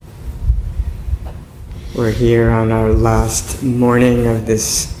We're here on our last morning of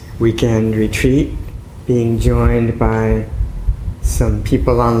this weekend retreat, being joined by some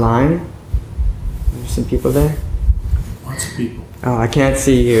people online. There's some people there? Lots of people. Oh, I can't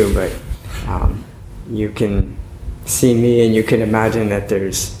see you, but you can see me, and you can imagine that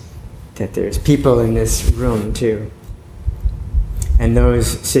there's people in this room too. And those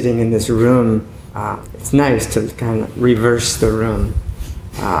sitting in this room, it's nice to kind of reverse the room.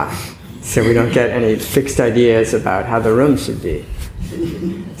 So we don't get any fixed ideas about how the room should be.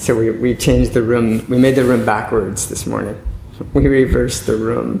 So we changed the room, we made the room backwards this morning. We reversed the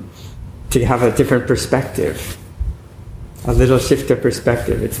room to have a different perspective, a little shift of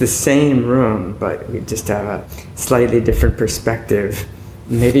perspective. It's the same room, but we just have a slightly different perspective.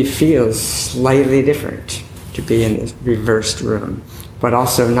 Maybe feels slightly different to be in this reversed room, but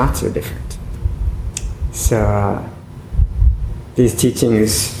also not so different. So these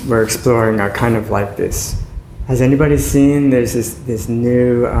teachings we're exploring are kind of like this. Has anybody seen there's this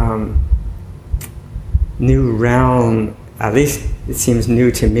new realm, at least it seems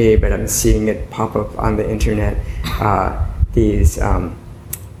new to me, but I'm seeing it pop up on the internet, these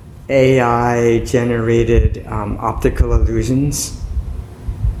AI generated optical illusions.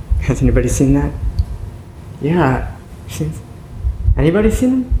 Has anybody seen that? Yeah. Anybody seen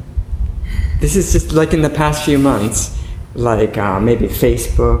them? This is just like in the past few months, like maybe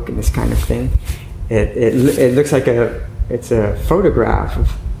Facebook and this kind of thing. It looks like it's a photograph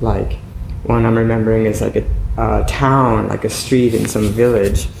of, like, one I'm remembering is like a town, like a street in some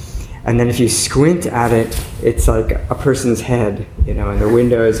village, and then if you squint at it, it's like a person's head, and the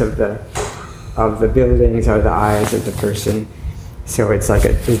windows of the buildings are the eyes of the person. So it's like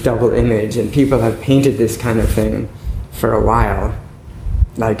this double image, and people have painted this kind of thing for a while,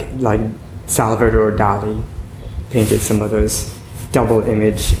 like Salvador Dali painted some of those double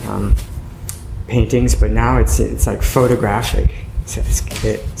image paintings, but now it's like photographic. So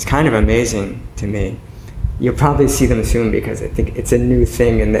it's kind of amazing to me. You'll probably see them soon because I think it's a new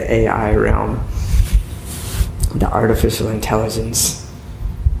thing in the AI realm, the artificial intelligence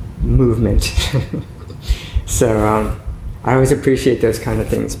movement. So I always appreciate those kind of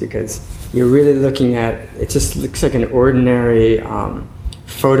things because you're really looking at, it just looks like an ordinary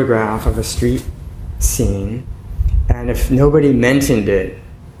photograph of a street scene, and if nobody mentioned it,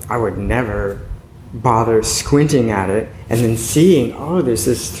 I would never bother squinting at it and then seeing, oh, there's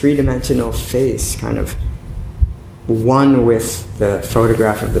this three-dimensional face kind of one with the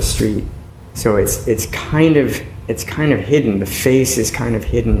photograph of the street. So it's kind of hidden. The face is kind of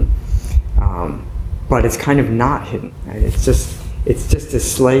hidden, but it's kind of not hidden. Right? It's just a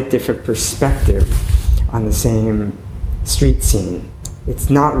slight different perspective on the same street scene. It's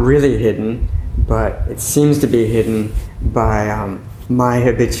not really hidden, but it seems to be hidden by my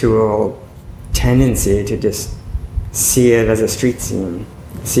habitual tendency to just see it as a street scene,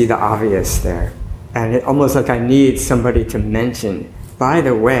 see the obvious there. And it almost like I need somebody to mention, by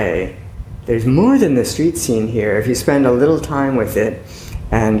the way, there's more than the street scene here. If you spend a little time with it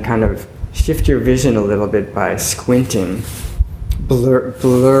and kind of shift your vision a little bit by squinting,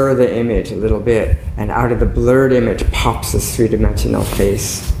 blur the image a little bit, and out of the blurred image pops this three-dimensional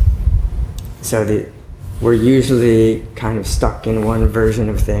face. So we're usually kind of stuck in one version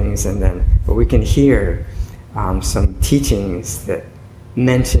of things, but we can hear some teachings that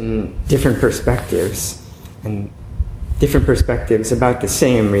mention different perspectives, and different perspectives about the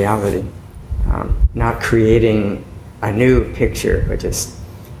same reality. Not creating a new picture, but just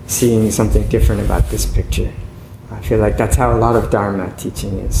seeing something different about this picture. I feel like that's how a lot of Dharma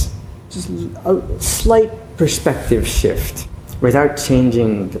teaching is. Just a slight perspective shift without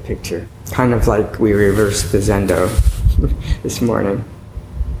changing the picture. Kind of like we reversed the Zendo this morning.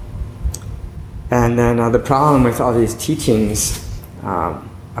 And then the problem with all these teachings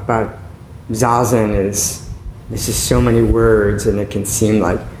about Zazen is there's just so many words, and it can seem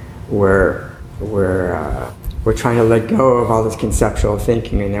like we're trying to let go of all this conceptual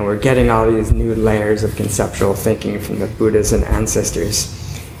thinking, and then we're getting all these new layers of conceptual thinking from the Buddhas and ancestors.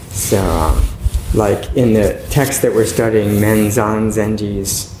 So, like in the text that we're studying, Menzan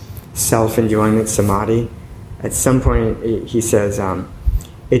Zenji's self-enjoyment samadhi, at some point he says,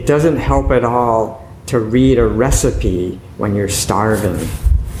 it doesn't help at all to read a recipe when you're starving.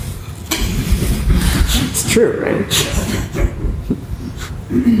 It's true, right?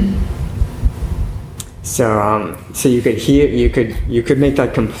 So you could make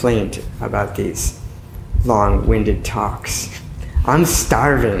that complaint about these long-winded talks. I'm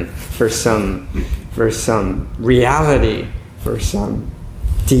starving for some reality, for some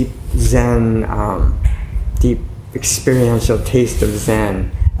deep Zen, deep experiential taste of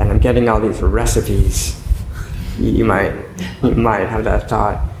Zen, and I'm getting all these recipes you might have that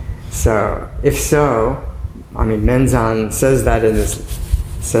thought. So if so, I mean, Menzan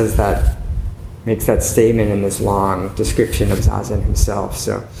makes that statement in this long description of Zazen himself.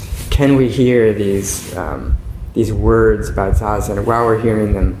 So can we hear these words about Zazen? While we're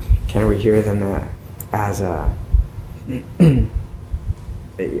hearing them, can we hear them as a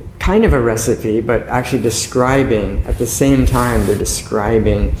kind of a recipe, but actually describing, at the same time, they're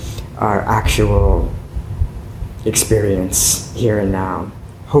describing our actual experience here and now.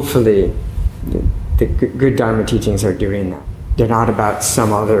 Hopefully, the good Dharma teachings are doing that. They're not about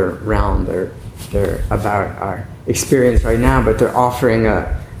some other realm. They're about our experience right now, but they're offering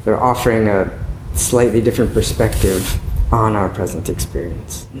a slightly different perspective on our present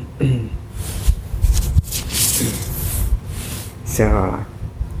experience. So,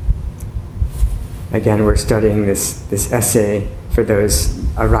 again, we're studying this essay for those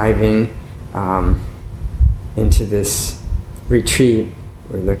arriving into this retreat.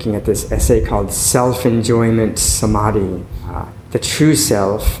 We're looking at this essay called Self-Enjoyment Samadhi. The true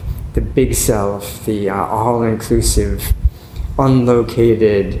self, the big self, the all-inclusive,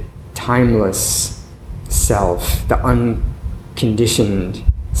 unlocated, timeless self, the unconditioned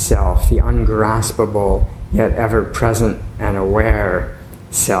self, the ungraspable yet ever-present and aware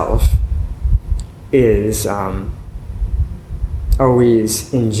self, is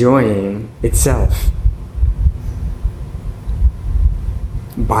always enjoying itself,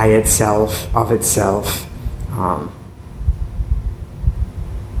 by itself, of itself,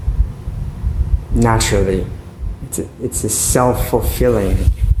 naturally. It's a self-fulfilling,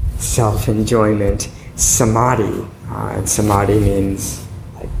 self-enjoyment samadhi, and samadhi means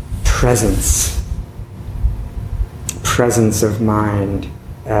like presence of mind.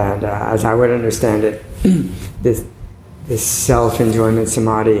 And as I would understand it, this self-enjoyment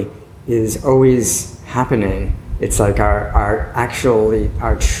samadhi is always happening. It's like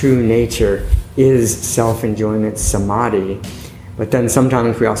our true nature is self-enjoyment samadhi. But then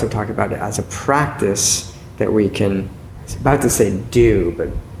sometimes we also talk about it as a practice that we can, I was about to say do, but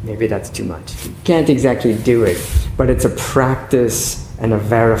maybe that's too much. You can't exactly do it, but it's a practice and a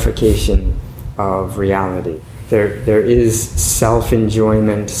verification of reality. There is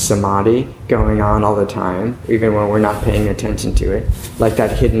self-enjoyment samadhi going on all the time, even when we're not paying attention to it. Like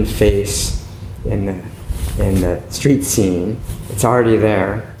that hidden face in the street scene. It's already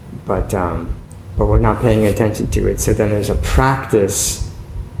there, but we're not paying attention to it. So then there's a practice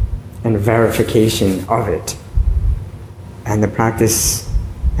and verification of it. And the practice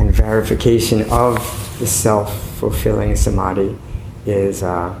and verification of the self-fulfilling samadhi is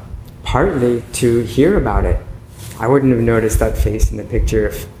partly to hear about it. I wouldn't have noticed that face in the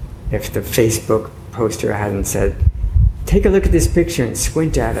picture if the Facebook poster hadn't said, take a look at this picture and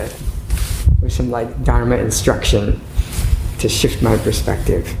squint at it, with some like Dharma instruction to shift my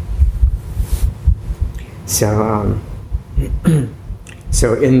perspective. So,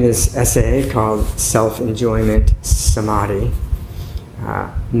 so in this essay called Self-Enjoyment Samadhi,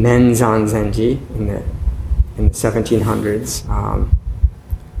 Menzan Zenji in the 1700s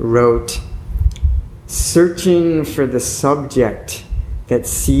wrote, searching for the subject that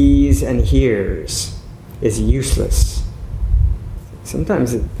sees and hears is useless.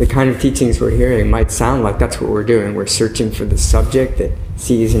 Sometimes the kind of teachings we're hearing might sound like that's what we're doing. We're searching for the subject that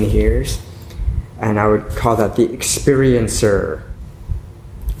sees and hears. And I would call that the experiencer.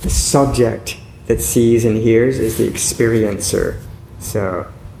 The subject that sees and hears is the experiencer. So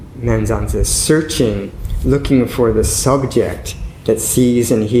Menzan says, searching, looking for the subject that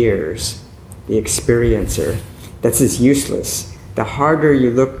sees and hears, the experiencer, that's just useless. The harder you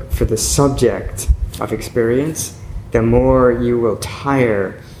look for the subject of experience, the more you will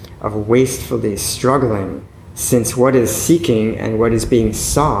tire of wastefully struggling, since what is seeking and what is being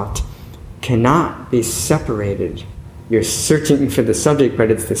sought cannot be separated. You're searching for the subject,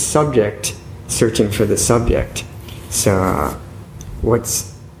 but it's the subject searching for the subject. So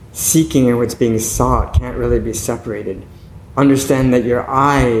what's seeking and what's being sought can't really be separated. Understand that your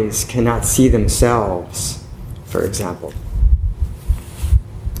eyes cannot see themselves, for example.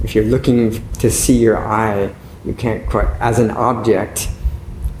 If you're looking to see your eye, you can't quite, as an object,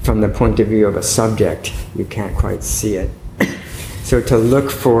 from the point of view of a subject, you can't quite see it. So to look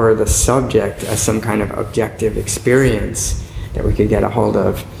for the subject as some kind of objective experience that we could get a hold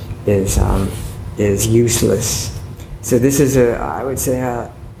of is useless. So this is I would say a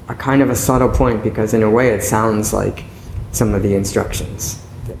kind of a subtle point, because in a way it sounds like some of the instructions.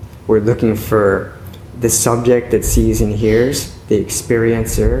 We're looking for the subject that sees and hears, the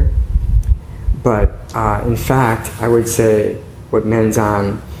experiencer. But in fact, I would say what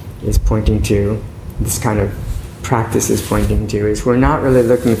Menzan is pointing to, this kind of practice is pointing to is we're not really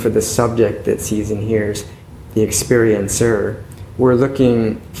looking for the subject that sees and hears, the experiencer. We're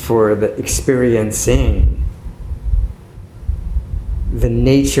looking for the experiencing, the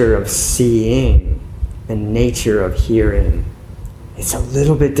nature of seeing and nature of hearing. It's a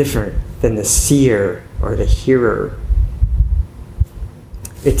little bit different than the seer or the hearer.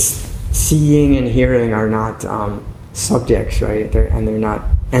 It's seeing and hearing are not subjects, right? They're not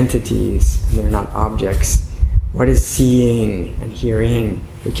entities, and they're not objects. What is seeing and hearing?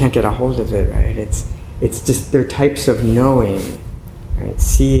 We can't get a hold of it, right? It's just, they're types of knowing, right?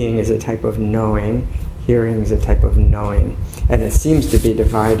 Seeing is a type of knowing, hearing is a type of knowing, and it seems to be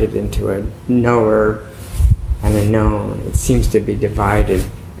divided into a knower and a known. It seems to be divided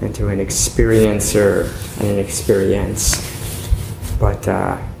into an experiencer and an experience. But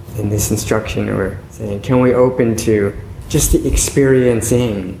in this instruction, we're saying, can we open to just the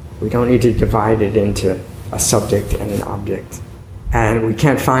experiencing? We don't need to divide it into a subject and an object. And we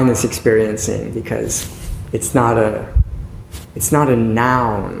can't find this experiencing because it's not a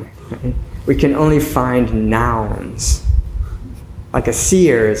noun. Right? We can only find nouns. Like a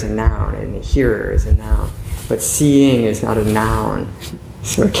seer is a noun and a hearer is a noun. But seeing is not a noun,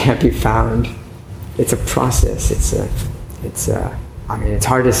 so it can't be found. It's a process. It's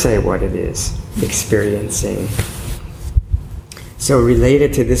hard to say what it is, experiencing. So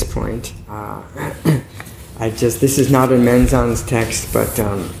related to this point, this is not in Menzan's text, but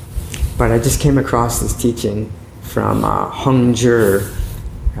I just came across this teaching from Hongzhi,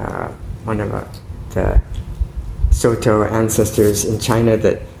 one of the Soto ancestors in China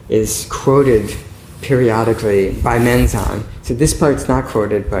that is quoted periodically by Menzan. So this part's not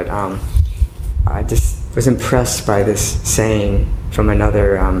quoted, but I just was impressed by this saying from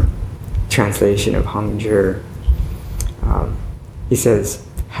another translation of Hongzhi. He says,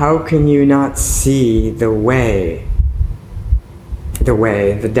 how can you not see the way? The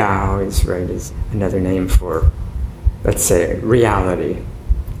way, the Tao is another name for, let's say, reality,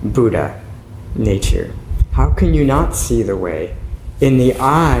 Buddha, nature. How can you not see the way? In the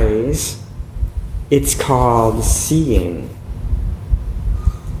eyes, it's called seeing.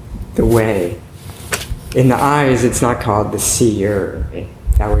 The way. In the eyes, it's not called the seer.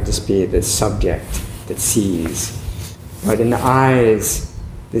 That would just be the subject that sees. But in the eyes,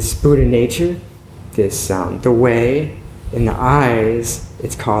 this Buddha nature, the way, in the eyes,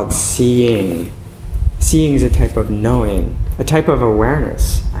 it's called seeing. Seeing is a type of knowing, a type of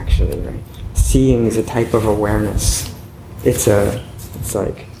awareness, actually, right? Seeing is a type of awareness. It's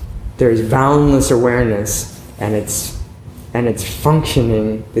like there's boundless awareness, and it's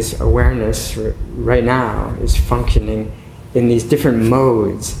functioning. This awareness right now is functioning in these different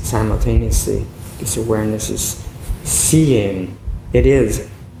modes simultaneously. This awareness is seeing. It is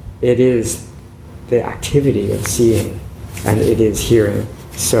the activity of seeing, and it is hearing.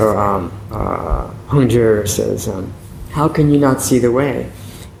 So Hongzhi says, how can you not see the way?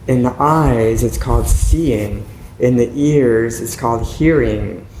 In the eyes, it's called seeing. In the ears, it's called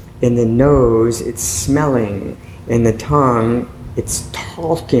hearing. In the nose, it's smelling. In the tongue, it's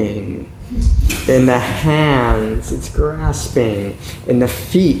talking. In the hands, it's grasping. In the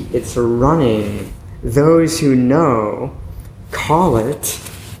feet, it's running. Those who know call it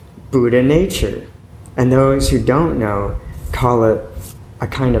Buddha nature. And those who don't know call it a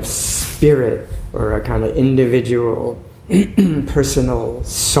kind of spirit or a kind of individual, personal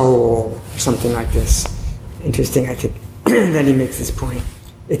soul, something like this. Interesting, I think, that he makes this point.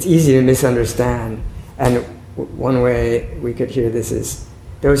 It's easy to misunderstand. And one way we could hear this is,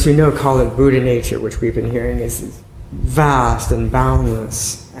 those who know call it Buddha nature, which we've been hearing is vast and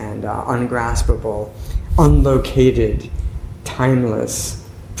boundless and ungraspable, unlocated, timeless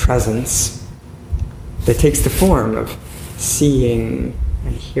presence that takes the form of seeing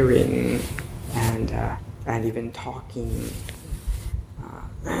and hearing and even talking.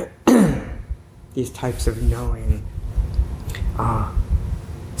 These types of knowing.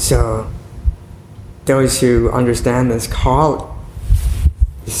 So those who understand this call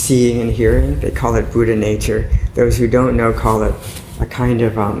it seeing and hearing. They call it Buddha nature. Those who don't know call it a kind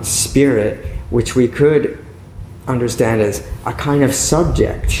of spirit, which we could understand as a kind of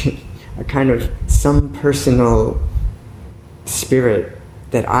subject, a kind of some personal spirit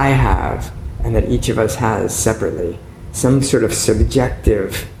that I have and that each of us has separately. Some sort of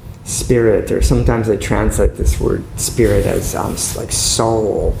subjective spirit, or sometimes they translate this word spirit as like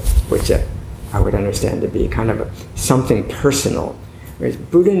soul, which I would understand to be kind of something personal. Whereas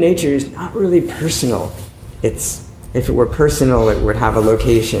Buddha nature is not really personal. If it were personal, it would have a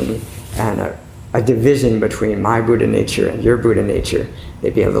location and a division between my Buddha nature and your Buddha nature.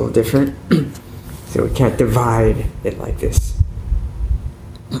 They'd be a little different. So we can't divide it like this.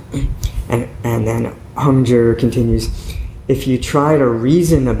 And then Hongzhi continues, if you try to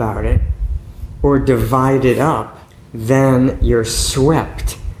reason about it or divide it up, then you're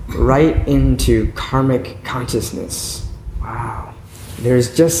swept right into karmic consciousness. Wow.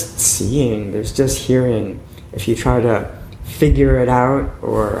 There's just seeing, there's just hearing. If you try to figure it out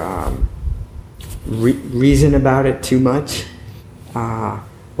or reason about it too much,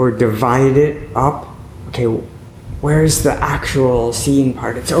 or divide it up, okay, where's the actual seeing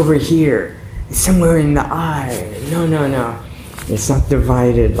part? It's over here. It's somewhere in the eye. No. It's not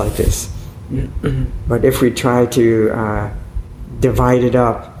divided like this. But if we try to divide it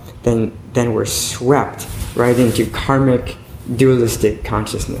up, then we're swept right into karmic dualistic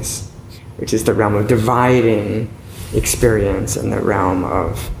consciousness, which is the realm of dividing experience and the realm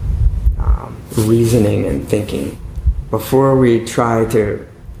of reasoning and thinking. Before we try to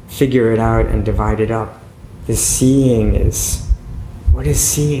figure it out and divide it up, the seeing is, what is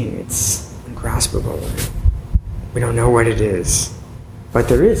seeing? It's ungraspable. We don't know what it is, but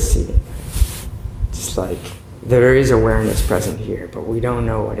there is seeing. Just like there is awareness present here, but we don't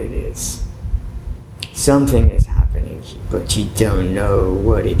know what it is. Something is happening, but you don't know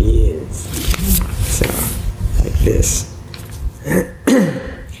what it is. So, like this.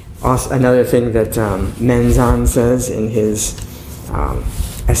 Also, another thing that Menzan says in his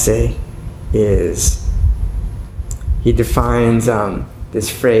essay is he defines this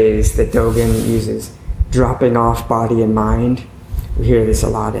phrase that Dogen uses, dropping off body and mind. We hear this a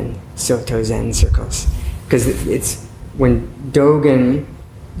lot in Soto Zen circles. Because it's when Dogen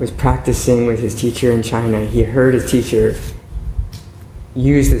was practicing with his teacher in China, he heard his teacher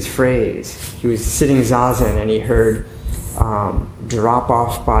use this phrase. He was sitting zazen and he heard drop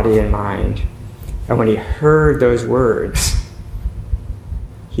off body and mind. And when he heard those words,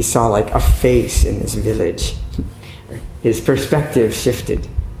 he saw like a face in this village. His perspective shifted.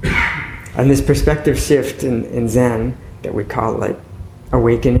 And this perspective shift in Zen, that we call like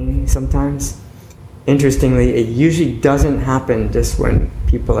awakening sometimes, interestingly, it usually doesn't happen just when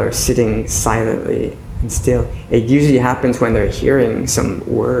people are sitting silently and still. It usually happens when they're hearing some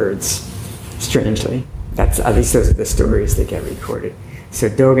words, strangely. That's, at least those are the stories that get recorded. So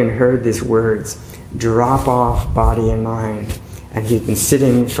Dogen heard these words, drop off body and mind, and he'd been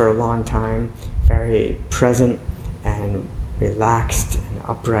sitting for a long time, very present and relaxed and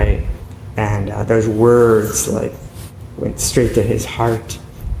upright, and those words like went straight to his heart,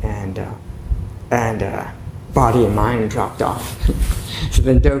 and body and mind dropped off. So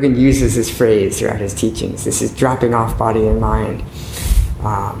then Dogen uses this phrase throughout his teachings. This is dropping off body and mind.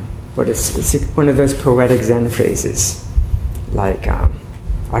 But it's one of those poetic Zen phrases, like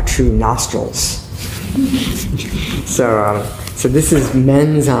our true nostrils. So this is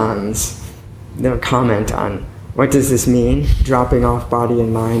Menzan's comment on what does this mean, dropping off body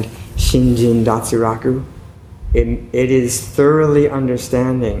and mind, Shinjin Datsuraku. It is thoroughly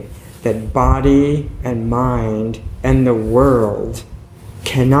understanding that body and mind and the world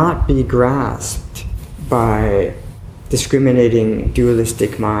cannot be grasped by discriminating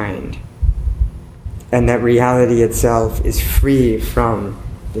dualistic mind, and that reality itself is free from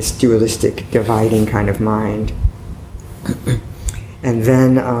this dualistic dividing kind of mind. And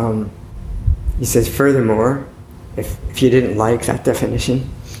then he says, furthermore, if you didn't like that definition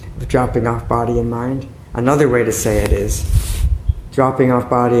of dropping off body and mind, another way to say it is, dropping off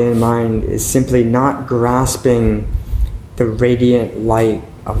body and mind is simply not grasping the radiant light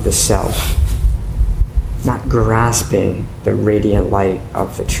of the self. Not grasping the radiant light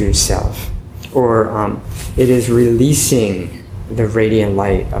of the true self. Or it is releasing the radiant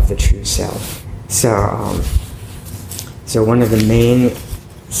light of the true self. So one of the main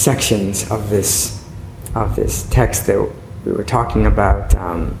sections of this text that we were talking about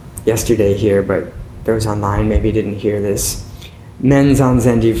yesterday here, but those online maybe didn't hear this. Menzan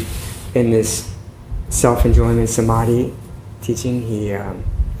Zenji, in this self-enjoyment samadhi teaching, he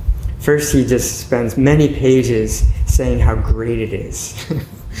just spends many pages saying how great it is.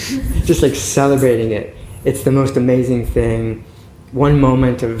 Just like celebrating it. It's the most amazing thing. One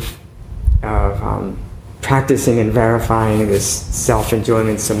moment of practicing and verifying this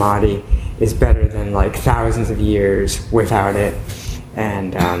self-enjoyment samadhi is better than like thousands of years without it.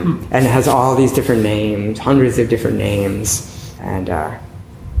 And it has all these different names, hundreds of different names. And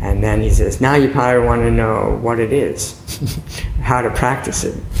then he says, now you probably want to know what it is, how to practice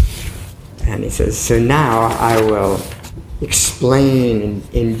it. And he says, so now I will explain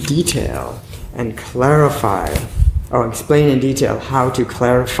in detail and clarify, or explain in detail how to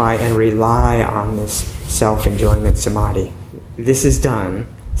clarify and rely on this self-enjoyment samadhi. This is done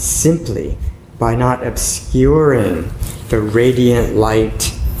simply by not obscuring the radiant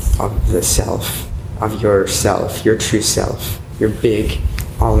light of the self, of yourself, your true self, your big,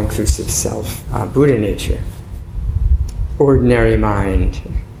 all-inclusive self, Buddha nature, ordinary mind,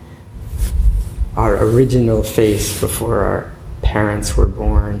 our original face before our parents were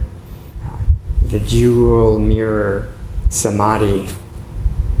born, the jewel mirror samadhi,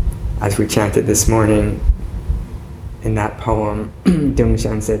 as we chanted this morning in that poem.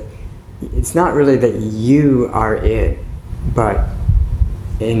 Dongshan said, it's not really that you are it, but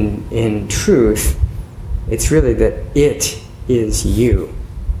in truth, it's really that it is you.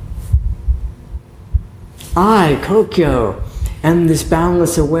 I, Kokyo, am this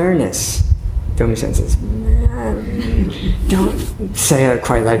boundless awareness. Dongshan says, don't say it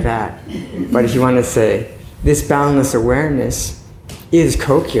quite like that. But if you want to say, this boundless awareness is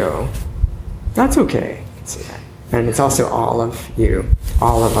Kokyo, that's okay. Say that. And it's also all of you,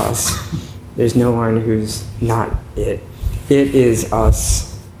 all of us. There's no one who's not it. It is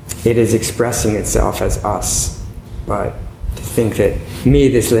us. It is expressing itself as us. But to think that me,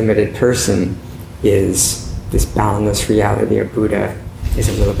 this limited person, is this boundless reality of Buddha is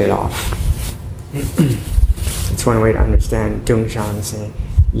a little bit off. It's one way to understand Dongshan saying,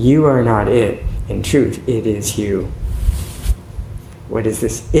 you are not it. In truth, it is you. What is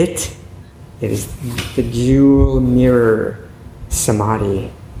this it? It is the jewel mirror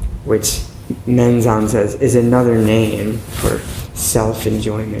samadhi, which Menzan says is another name for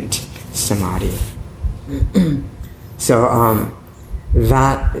self-enjoyment samadhi. So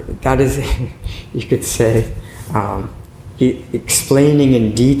that is, you could say, explaining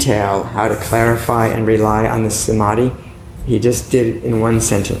in detail how to clarify and rely on the samadhi. He just did it in one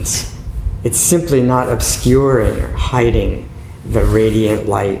sentence. It's simply not obscuring or hiding the radiant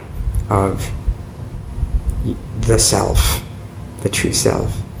light of the self, the true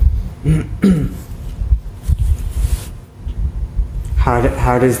self.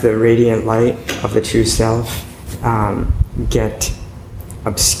 How does the radiant light of the true self get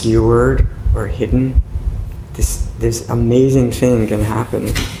obscured or hidden? This amazing thing can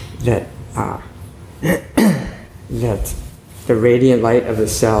happen that that the radiant light of the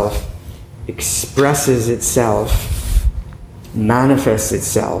self expresses itself, manifests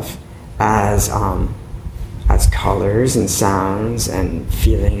itself as colors and sounds and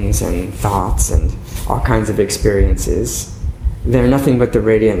feelings and thoughts and all kinds of experiences. They're nothing but the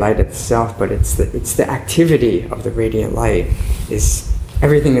radiant light itself, but it's the activity of the radiant light. Is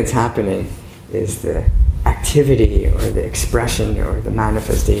everything that's happening is the activity or the expression or the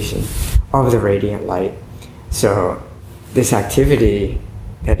manifestation of the radiant light. So this activity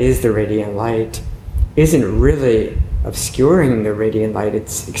that is the radiant light isn't really obscuring the radiant light,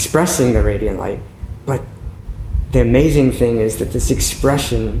 it's expressing the radiant light. But the amazing thing is that this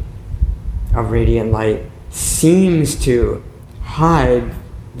expression of radiant light seems to hide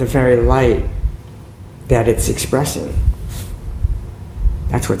the very light that it's expressing.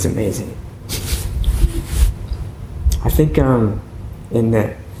 That's what's amazing. I think in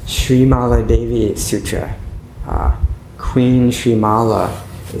the Srimala Devi Sutra, Queen Srimala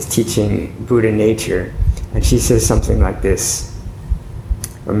is teaching Buddha nature, and she says something like this.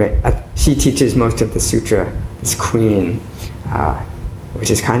 She teaches most of the sutra, this queen,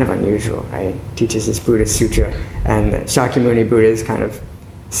 which is kind of unusual, right? Teaches this Buddha sutra, and Shakyamuni Buddha is kind of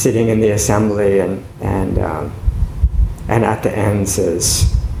sitting in the assembly, and at the end says,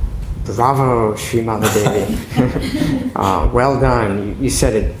 "Bravo, Srimala Devi! Well done. You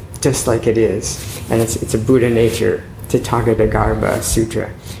said it just like it is." And it's a Buddha nature, Tathagata Sutra.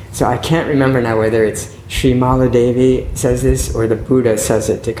 So I can't remember now whether it's Srimala Devi says this or the Buddha says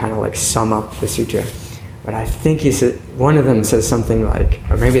it to kind of like sum up the sutra. But I think he said, one of them says something like,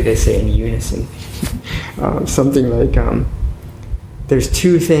 or maybe they say in unison, something like, there's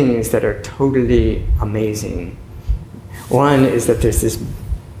two things that are totally amazing. One is that there's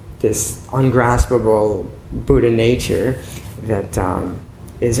this ungraspable Buddha nature that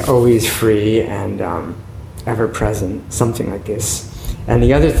is always free and ever present, something like this. And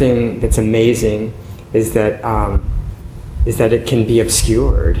the other thing that's amazing is that it can be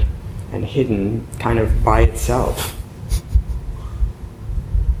obscured and hidden kind of by itself.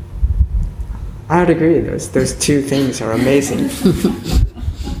 I would agree, those two things are amazing.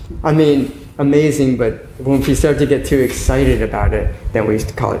 I mean, amazing, but when we start to get too excited about it, then we used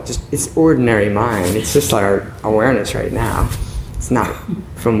to call it it's ordinary mind. It's just like our awareness right now. It's not,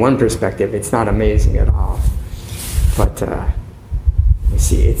 from one perspective, it's not amazing at all. But you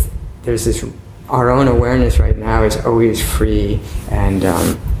see, there's this, our own awareness right now is always free and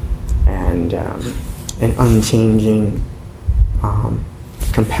unchanging.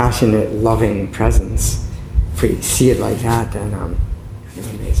 compassionate, loving presence. If we see it like that, then it's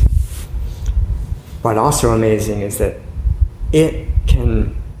amazing. But also amazing is that it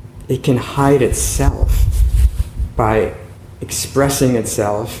can hide itself by expressing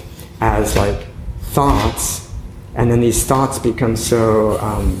itself as like thoughts, and then these thoughts become so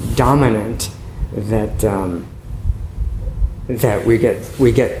dominant that that we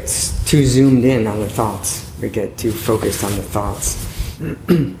get too zoomed in on the thoughts. We get too focused on the thoughts.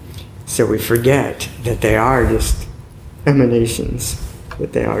 So we forget that they are just emanations,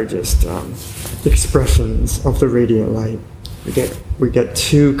 that they are just expressions of the radiant light. We get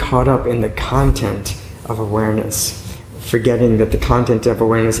too caught up in the content of awareness, forgetting that the content of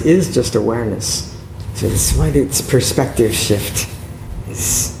awareness is just awareness. So that's why this perspective shift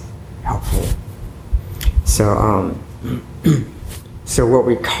is helpful. So, so what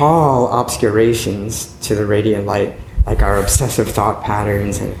we call obscurations to the radiant light, like our obsessive thought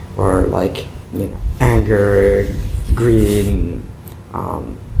patterns, or like anger, greed, and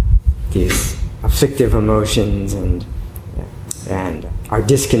these afflictive emotions, and our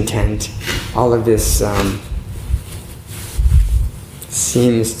discontent, all of this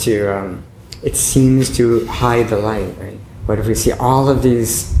seems to hide the light, right? But if we see all of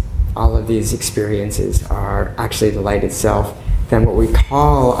these experiences are actually the light itself, then what we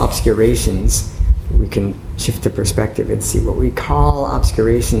call obscurations, we can shift the perspective and see what we call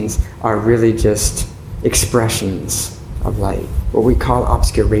obscurations are really just expressions of light. What we call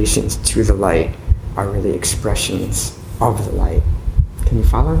obscurations to the light are really expressions of the light. Can you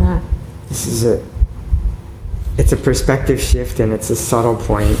follow that? It's a perspective shift, and it's a subtle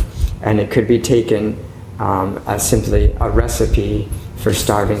point, and it could be taken as simply a recipe for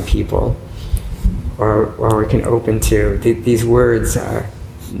starving people, or we can open to these words.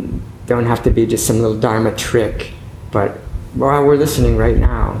 Don't have to be just some little Dharma trick, but while we're listening right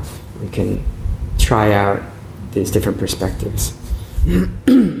now, we can try out these different perspectives.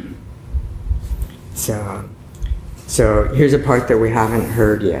 So here's a part that we haven't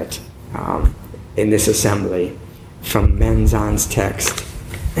heard yet in this assembly from Menzan's text,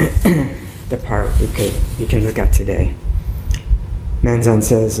 the part we can look at today. Menzan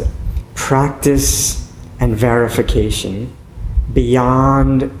says, practice and verification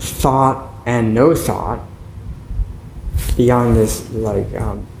beyond thought and no thought, beyond this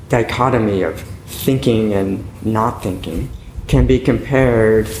dichotomy of thinking and not thinking, can be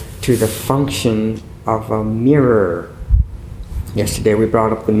compared to the function of a mirror. Yesterday we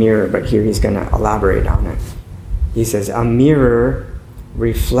brought up the mirror, but here he's going to elaborate on it. He says, a mirror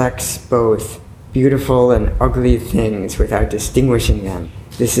reflects both beautiful and ugly things without distinguishing them.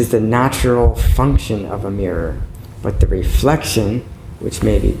 This is the natural function of a mirror. But the reflection, which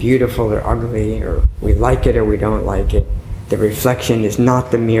may be beautiful or ugly, or we like it or we don't like it, the reflection is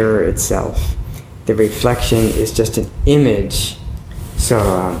not the mirror itself. The reflection is just an image.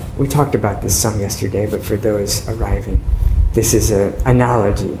 So we talked about this some yesterday, but for those arriving, this is an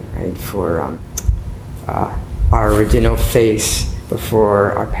analogy, right, for our original face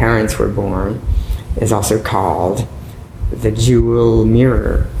before our parents were born is also called the jewel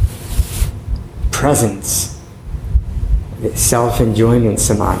mirror. Presence, the self-enjoyment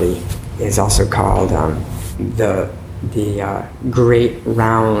samadhi, is also called the great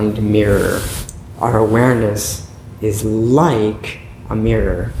round mirror. Our awareness is like a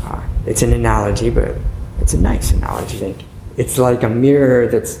mirror. It's an analogy, but it's a nice analogy. It's like a mirror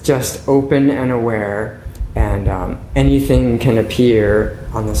that's just open and aware, and anything can appear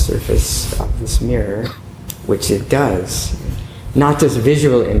on the surface of this mirror, which it does. Not just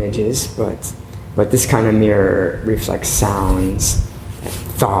visual images, but this kind of mirror reflects sounds, and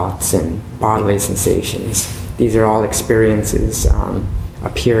thoughts, and bodily sensations. These are all experiences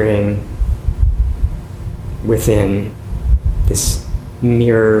appearing within this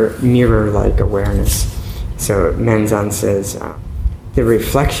mirror-like awareness. So Menzan says the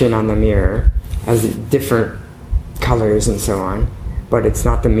reflection on the mirror has different colors and so on, but it's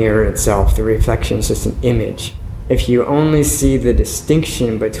not the mirror itself. The reflection is just an image. If you only see the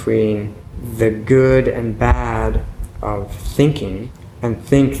distinction between the good and bad of thinking, and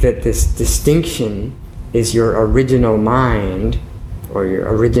think that this distinction is your original mind or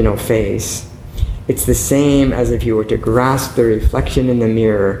your original face, it's the same as if you were to grasp the reflection in the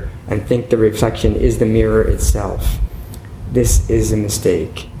mirror and think the reflection is the mirror itself. This is a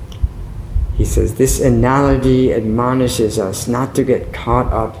mistake. He says, this analogy admonishes us not to get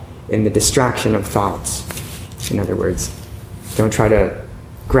caught up in the distraction of thoughts. In other words, don't try to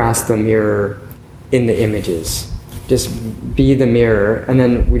grasp the mirror in the images. Just be the mirror, and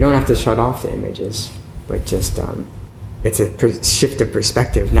then we don't have to shut off the images, but just it's a shift of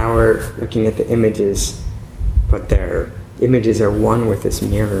perspective. Now we're looking at the images, but their images are one with this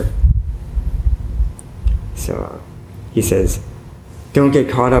mirror. So he says, don't get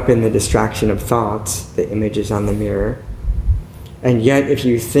caught up in the distraction of thoughts, the images on the mirror. And yet, if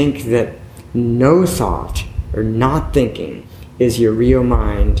you think that no thought or not thinking is your real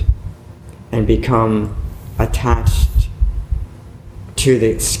mind and become attached to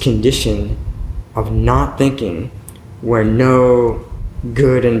this condition of not thinking where no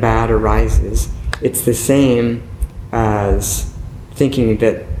good and bad arises, it's the same as thinking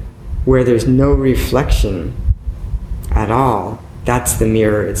that where there's no reflection at all, that's the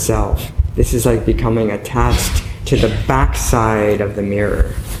mirror itself. This is like becoming attached to the backside of the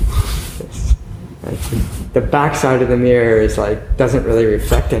mirror. The backside of the mirror is like, doesn't really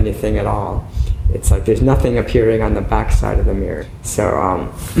reflect anything at all. It's like there's nothing appearing on the backside of the mirror.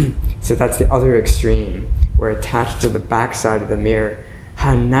 So, so that's the other extreme. We're attached to the backside of the mirror.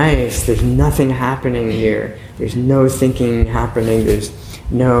 How nice, there's nothing happening here. There's no thinking happening. There's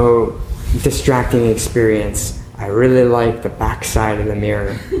no distracting experience. I really like the backside of the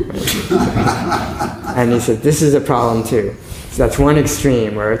mirror. And he said, this is a problem too. So that's one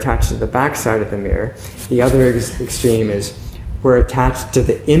extreme, we're attached to the backside of the mirror. The other extreme is we're attached to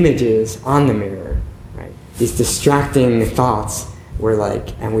the images on the mirror, right? These distracting thoughts, we're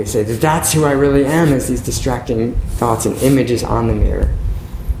like, and we say, that's who I really am, is these distracting thoughts and images on the mirror.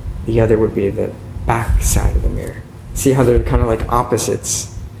 The other would be the backside of the mirror. See how they're kind of like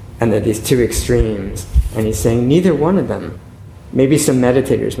opposites, and they're these two extremes. And he's saying neither one of them. Maybe some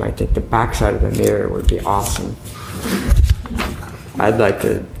meditators might think the backside of the mirror would be awesome. I'd like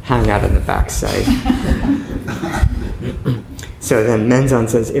to hang out on the backside. So then Menzan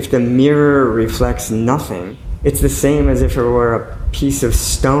says, if the mirror reflects nothing, it's the same as if it were a piece of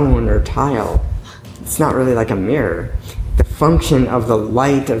stone or tile. It's not really like a mirror. The function of the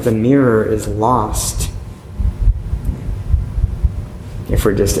light of the mirror is lost. If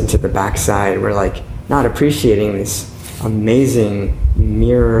we're just into the backside, we're like not appreciating this amazing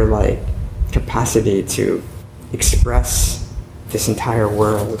mirror-like capacity to express this entire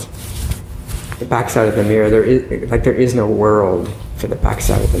world. The backside of the mirror, there is no world for the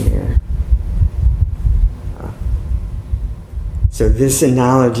backside of the mirror. So this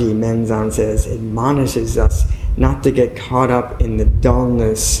analogy, Menzan says, admonishes us not to get caught up in the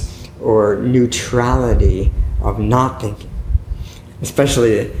dullness or neutrality of not thinking.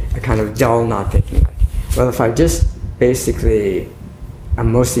 Especially a kind of dull not thinking. Well, if I just basically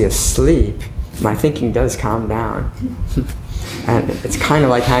am mostly asleep, my thinking does calm down. And it's kind of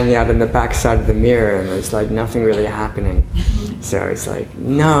like hanging out in the backside of the mirror and there's like nothing really happening. So it's like,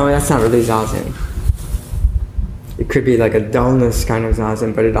 no, that's not really zazen. It could be like a dullness kind of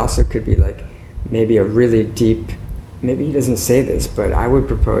zazen, but it also could be like maybe a really deep, maybe he doesn't say this, but I would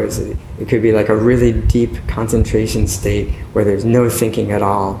propose it could be like a really deep concentration state where there's no thinking at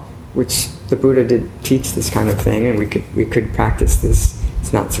all, which the Buddha did teach this kind of thing, and we could practice this.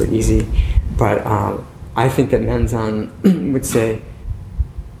 It's not so easy, but I think that Menzan would say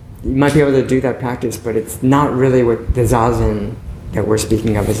you might be able to do that practice, but it's not really what the zazen that we're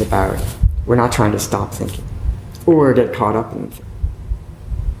speaking of is about. We're not trying to stop thinking or get caught up in it.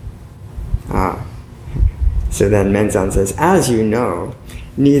 So then Menzan says, as you know,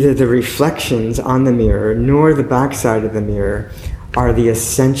 neither the reflections on the mirror nor the backside of the mirror are the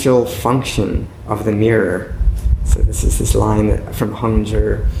essential function of the mirror. So this is this line from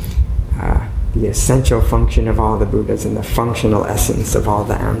Hongzhi, the essential function of all the Buddhas and the functional essence of all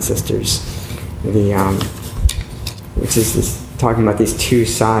the ancestors. Which is this, talking about these two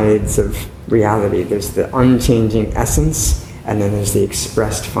sides of reality. There's the unchanging essence, and then there's the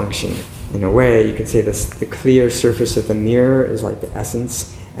expressed function. In a way, you could say this: the clear surface of the mirror is like the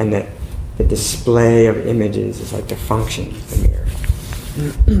essence, and that the display of images is like the function of the mirror.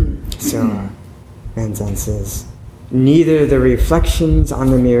 So, Menzan says, neither the reflections on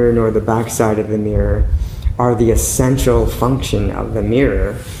the mirror nor the backside of the mirror are the essential function of the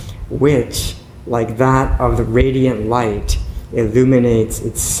mirror, which, like that of the radiant light, illuminates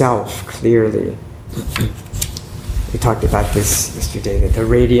itself clearly. We talked about this yesterday, that the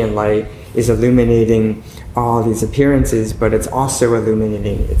radiant light is illuminating all these appearances, but it's also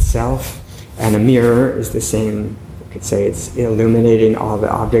illuminating itself. And a mirror is the same. You could say it's illuminating all the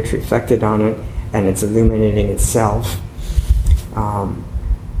objects reflected on it, and it's illuminating itself.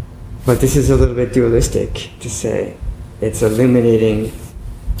 But this is a little bit dualistic to say. It's illuminating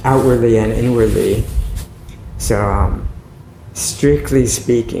outwardly and inwardly. So, strictly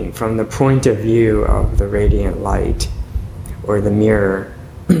speaking, from the point of view of the radiant light or the mirror,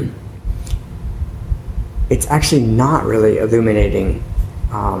 it's actually not really illuminating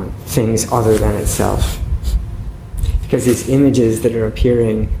things other than itself. Because these images that are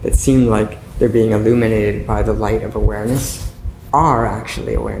appearing that seem like they're being illuminated by the light of awareness are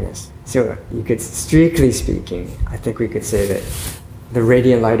actually awareness. So you could, strictly speaking, I think we could say that the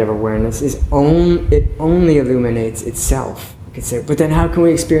radiant light of awareness it only illuminates itself. You could say, but then how can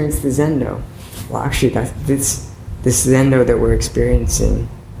we experience the Zendo? Well, actually, this Zendo that we're experiencing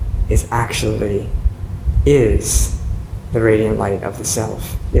is the radiant light of the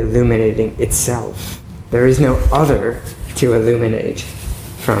self, illuminating itself. There is no other to illuminate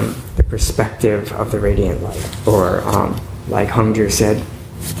from the perspective of the radiant light. Or, like Hongzhi said,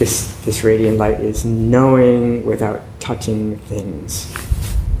 this radiant light is knowing without touching things.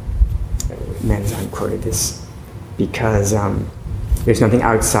 Menzan quoted this because there's nothing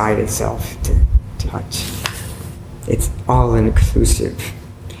outside itself to touch. It's all inclusive.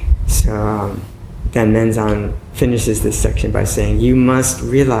 So then Menzan finishes this section by saying, you must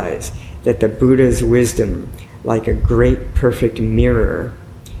realize that the Buddha's wisdom, like a great perfect mirror,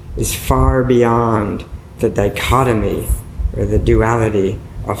 is far beyond the dichotomy or the duality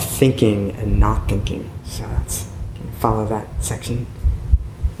of thinking and not thinking. So can you follow that section?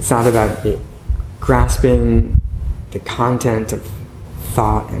 It's not about grasping the content of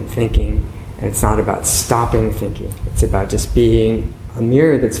thought and thinking, and it's not about stopping thinking. It's about just being a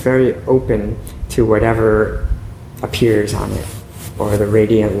mirror that's very open to whatever appears on it. Or the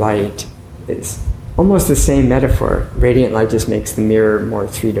radiant light is almost the same metaphor. Radiant light just makes the mirror more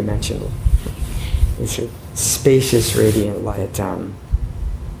three-dimensional. It's a spacious radiant light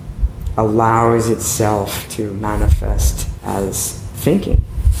allows itself to manifest as thinking.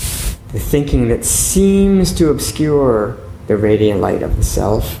 The thinking that seems to obscure the radiant light of the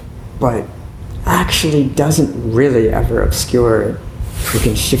self, but actually doesn't really ever obscure it. We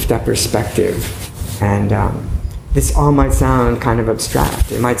can shift that perspective. And this all might sound kind of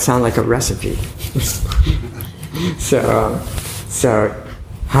abstract. It might sound like a recipe. So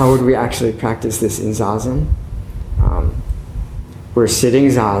how would we actually practice this in Zazen? We're sitting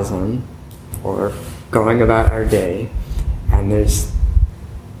Zazen, or going about our day, and there's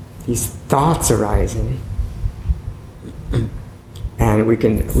these thoughts arising. And we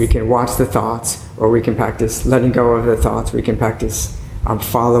can watch the thoughts, or we can practice letting go of the thoughts. We can practice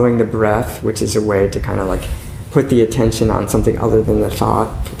following the breath, which is a way to kind of like put the attention on something other than the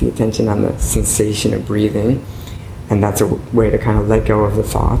thought, put the attention on the sensation of breathing, and that's a way to kind of let go of the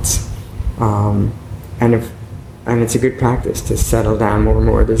thoughts. And it's a good practice to settle down more and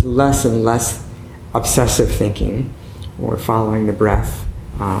more. There's less and less obsessive thinking, or following the breath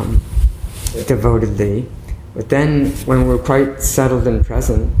devotedly. But then, when we're quite settled and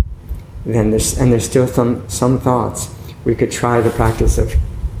present, then there's still some thoughts. We could try the practice of,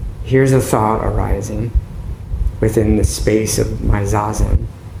 here's a thought arising within the space of my Zazen,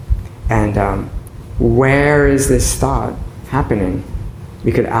 and where is this thought happening?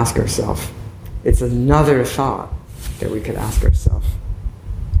 We could ask ourselves. It's another thought that we could ask ourselves.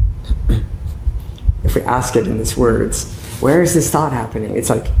 If we ask it in these words, where is this thought happening? It's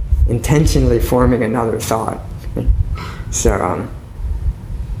like intentionally forming another thought. So,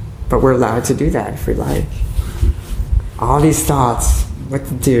 but we're allowed to do that if we like. All these thoughts, what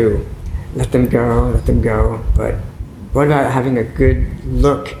to do? Let them go. But what about having a good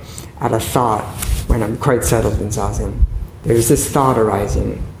look at a thought when I'm quite settled in Zazen? There's this thought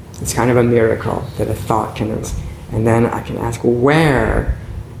arising. It's kind of a miracle that a thought can arise. And then I can ask, where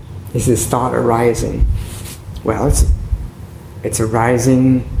is this thought arising? Well, it's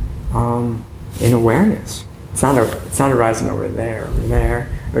arising in awareness. It's not arising over there,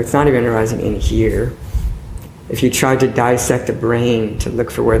 or it's not even arising in here. If you tried to dissect the brain to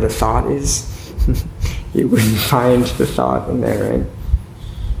look for where the thought is, you wouldn't find the thought in there. Right?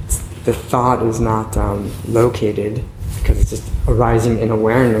 The thought is not located because it's just arising in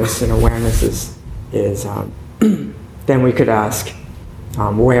awareness, and awareness is then we could ask,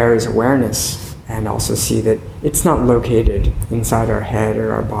 where is awareness? And also see that it's not located inside our head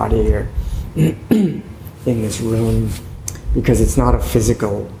or our body or in this room, because it's not a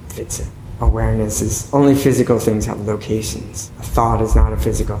physical, awareness is, only physical things have locations. A thought is not a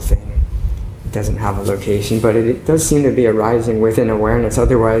physical thing. It doesn't have a location, but it does seem to be arising within awareness,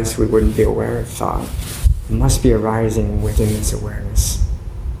 otherwise we wouldn't be aware of thought. It must be arising within this awareness.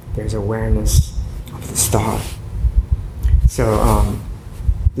 There's awareness of this thought. So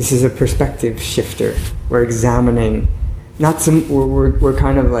this is a perspective shifter. We're examining, we're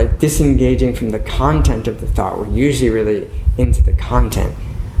kind of like disengaging from the content of the thought. We're usually really into the content.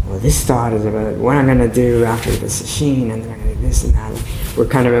 well, this thought is about what I'm going to do after the sesshin, and then I'm going to do this and that. We're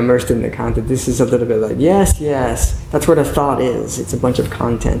kind of immersed in the content. This is a little bit like, yes, that's what a thought is. It's a bunch of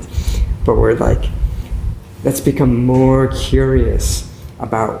content. But we're like, let's become more curious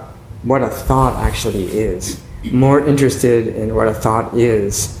about what a thought actually is. More interested in what a thought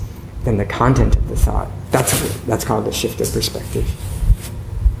is than the content of the thought. That's called a shift of perspective.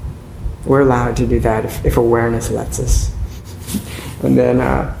 We're allowed to do that if awareness lets us. And then,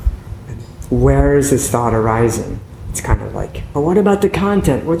 where is this thought arising? It's kind of like, but what about the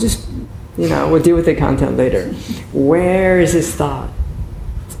content? We'll just, we'll deal with the content later. Where is this thought?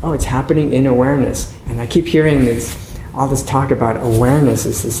 Oh, it's happening in awareness. And I keep hearing all this talk about awareness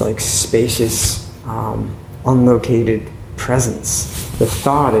is this like spacious, unlocated presence. The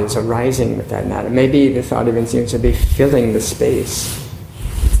thought is arising with that. And maybe the thought even seems to be filling the space.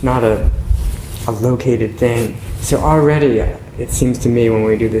 It's not a located thing. So already, it seems to me when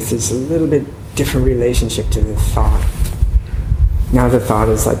we do this, it's a little bit different relationship to the thought. Now the thought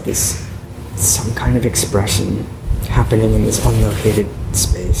is like this, some kind of expression happening in this unlocated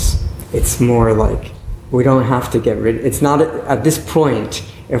space. It's more like we don't have to get rid. It's not at this point.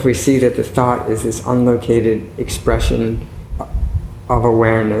 If we see that the thought is this unlocated expression of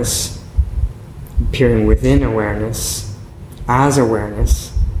awareness, appearing within awareness, as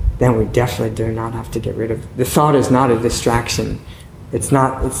awareness, then we definitely do not have to get rid of. The thought is not a distraction. It's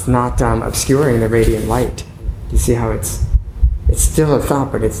not obscuring the radiant light. You see how it's still a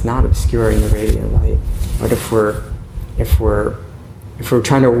thought, but it's not obscuring the radiant light. But if we're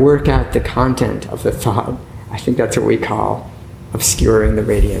trying to work out the content of the thought, I think that's what we call obscuring the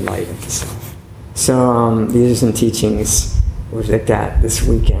radiant light of the self. So these are some teachings we've looked at this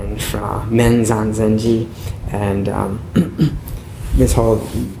weekend from Menzan Zenji, and this whole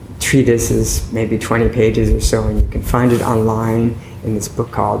treatise is maybe 20 pages or so, and you can find it online in this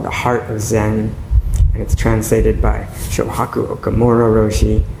book called The Heart of Zen, and it's translated by Shohaku Okamura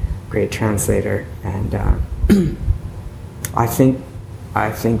Roshi, great translator, and I think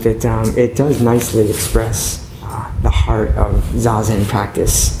that it does nicely express the heart of Zazen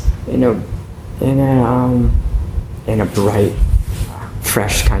practice in a bright,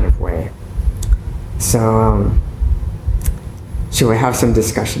 fresh kind of way. So, should we have some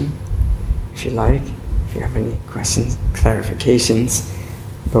discussion, if you like? If you have any questions, clarifications,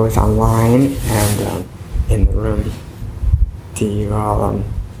 both online and in the room. Do you all,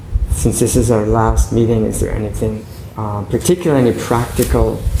 since this is our last meeting, is there anything, particularly any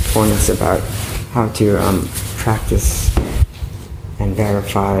practical points about how to practice and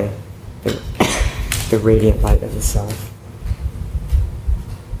verify the radiant light of the self?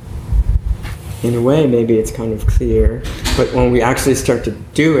 In a way, maybe it's kind of clear, but when we actually start to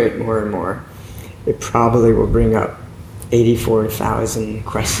do it more and more, it probably will bring up 84,000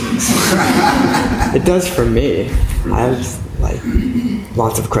 questions. It does for me. I have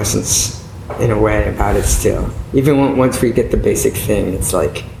lots of questions in a way about it still. Even once we get the basic thing, it's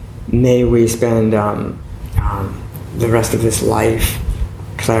like, may we spend the rest of this life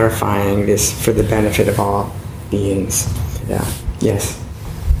clarifying this for the benefit of all beings. Yeah. Yes.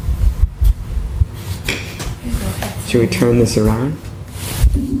 Should we turn this around?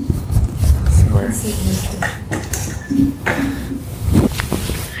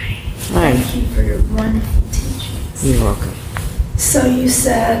 Hi. Thank you for your wonderful teachings. You're welcome. So you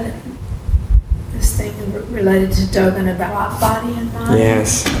said this thing related to Dogen about body and mind.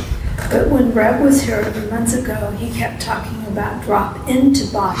 Yes. But when Reb was here a few months ago, he kept talking about drop into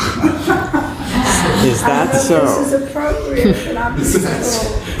body. Is that so? I don't know if this is appropriate, but I'm so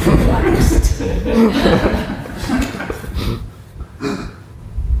perplexed.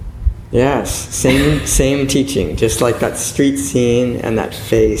 Yes, same teaching. Just like that street scene and that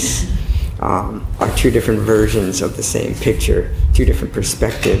face are two different versions of the same picture, two different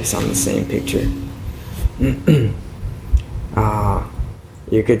perspectives on the same picture.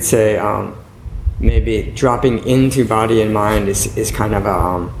 You could say maybe dropping into body and mind is kind of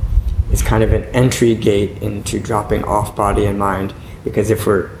an entry gate into dropping off body and mind, because if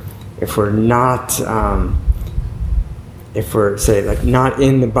we're not say like not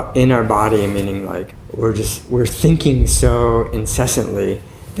in our body, meaning like we're thinking so incessantly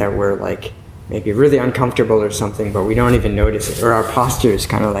that we're like maybe really uncomfortable or something, but we don't even notice it, or our posture is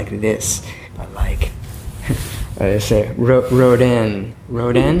kind of like this, but like I say Rodin,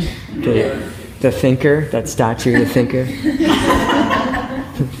 the thinker, that statue, the thinker.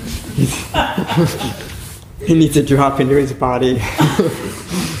 He needs to drop into his body.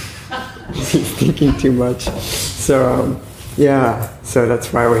 He's thinking too much. So so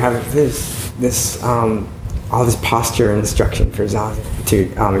that's why we have this all this posture instruction for zazen.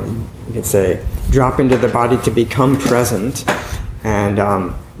 You could say, drop into the body to become present, and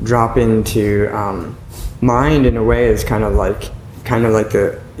drop into mind in a way is kind of like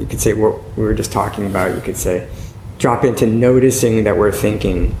you could say what we were just talking about. You could say, drop into noticing that we're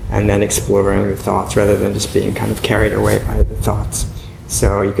thinking and then exploring the thoughts rather than just being kind of carried away by the thoughts.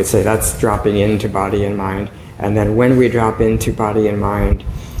 So you could say that's dropping into body and mind. And then when we drop into body and mind,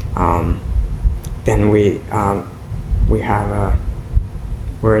 then we're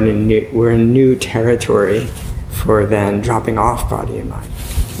in new territory for then dropping off body and mind.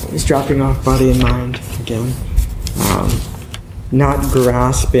 What is dropping off body and mind again? Not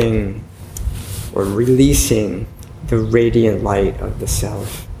grasping or releasing the radiant light of the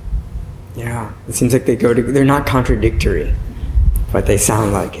self. Yeah, it seems like they're not contradictory, but they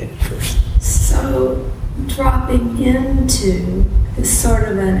sound like it at first. So dropping into is sort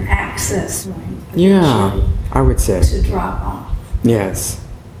of an access point. Yeah, I would say. To drop off. Yes.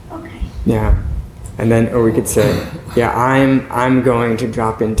 Okay. Yeah. And then, or we could say, yeah, I'm going to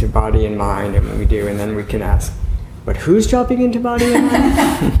drop into body and mind, and we do, and then we can ask, but who's dropping into body and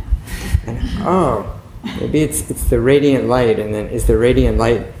mind? And maybe it's the radiant light, and then is the radiant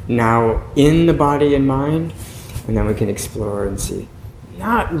light now in the body and mind? And then we can explore and see.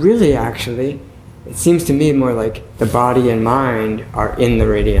 Not really, actually. It seems to me more like the body and mind are in the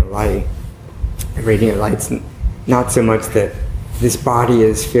radiant light. The radiant light's not so much that this body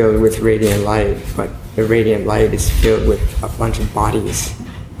is filled with radiant light, but the radiant light is filled with a bunch of bodies.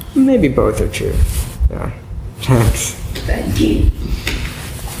 Maybe both are true. Yeah. Thanks. Thank you.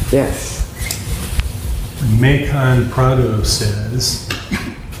 Yes. Macon Prado says,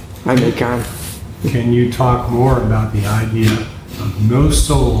 Hi, Macon. can you talk more about the idea of no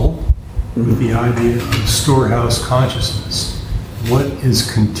soul with the idea of storehouse consciousness? What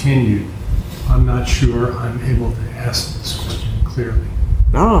is continued? I'm not sure I'm able to ask this question clearly.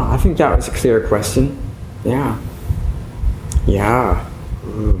 Oh, I think that was a clear question. Yeah. Yeah.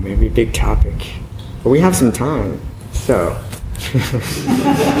 Ooh, maybe a big topic. But we have some time, so.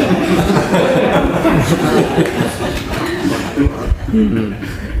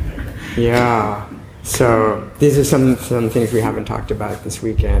 Yeah. So these are some things we haven't talked about this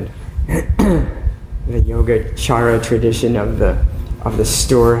weekend. The Yogacara tradition of the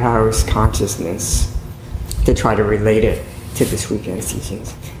storehouse consciousness, to try to relate it to this weekend's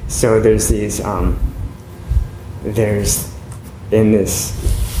teachings. So there's these, there's in this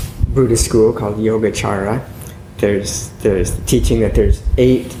Buddhist school called Yogacara, there's the teaching that there's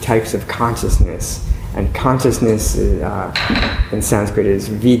 8 types of consciousness, and consciousness in Sanskrit is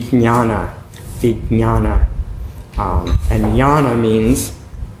vijnana, and jnana means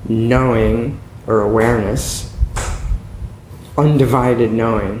knowing or awareness, undivided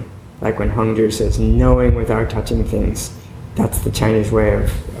knowing, like when Hongzhi says knowing without touching things. That's the Chinese way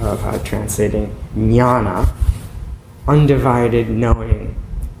of translating jnana, undivided knowing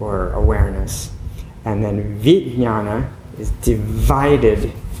or awareness. And then vijnana is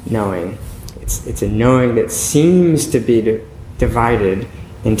divided knowing. It's a knowing that seems to be divided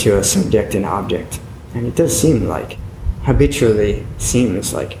into a subject and object. And it does seem like, habitually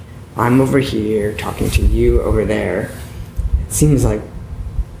seems like, I'm over here talking to you over there. It seems like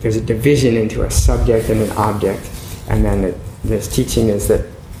there's a division into a subject and an object. And then this teaching is that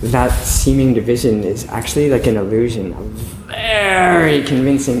seeming division is actually like an illusion, a very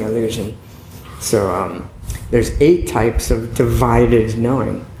convincing illusion. So there's 8 types of divided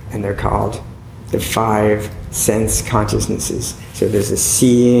knowing, and they're called the 5 sense consciousnesses. So there's a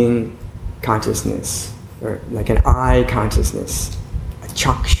seeing consciousness, or like an eye consciousness, a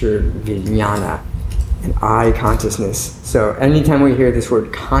chakshur vijnana, an eye consciousness. So anytime we hear this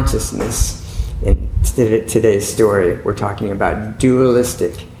word consciousness in today's story, we're talking about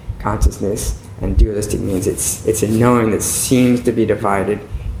dualistic consciousness, and dualistic means it's a knowing that seems to be divided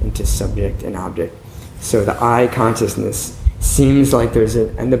into subject and object. So the eye consciousness seems like there's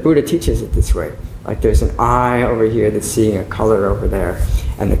and the Buddha teaches it this way, like there's an eye over here that's seeing a color over there,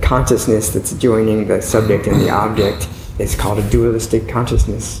 and the consciousness that's joining the subject and the object is called a dualistic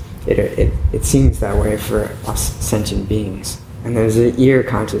consciousness. It seems that way for us sentient beings. And there's an ear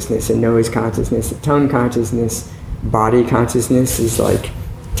consciousness, a nose consciousness, a tongue consciousness, body consciousness is like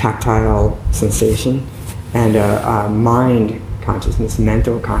tactile sensation, and a mind consciousness,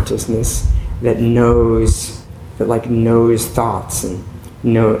 mental consciousness that knows thoughts and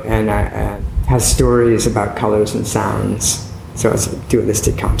has stories about colors and sounds. So it's a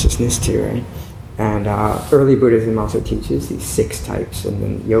dualistic consciousness too, right? And early Buddhism also teaches these 6 types, and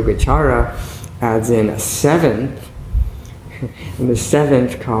then Yogacara adds in a 7th, and the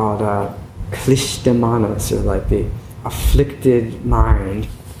 7th called Klishtamana, or like the afflicted mind,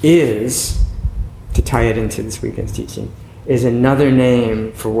 is, to tie it into this weekend's teaching, is another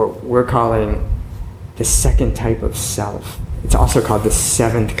name for what we're calling the second type of self. It's also called the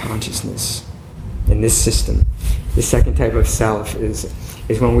seventh consciousness in this system. The second type of self is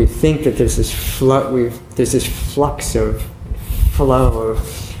when we think that there's this flux of flow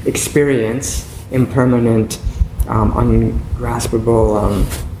of experience, impermanent, ungraspable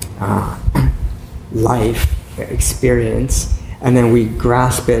life experience, and then we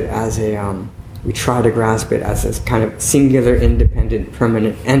grasp it as we try to grasp it as this kind of singular, independent,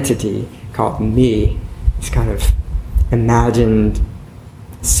 permanent entity called me. It's kind of imagined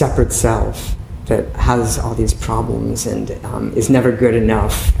separate self that has all these problems and is never good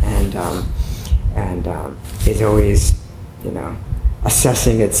enough and is always,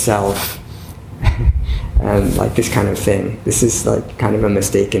 assessing itself and like this kind of thing. This is like kind of a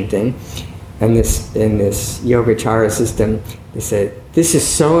mistaken thing. And in this Yogacara system, they say this is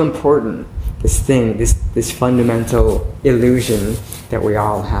so important. This thing, this fundamental illusion that we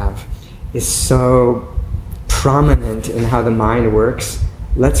all have, is so prominent in how the mind works.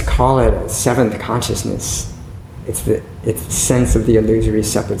 Let's call it a seventh consciousness. It's the sense of the illusory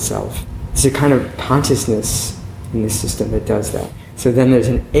separate self. There's a kind of consciousness in this system that does that. So then there's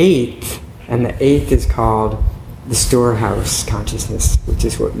an eighth, and the eighth is called the storehouse consciousness, which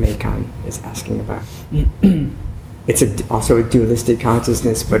is what Meikhan is asking about. It's also a dualistic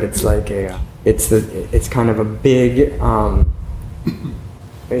consciousness, but it's like it's kind of a big.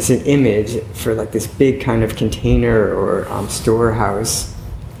 It's an image for like this big kind of container or storehouse,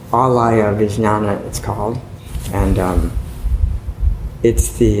 alaya vijnana it's called, and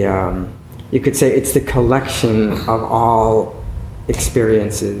it's the you could say it's the collection of all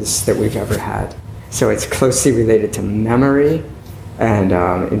experiences that we've ever had. So it's closely related to memory, and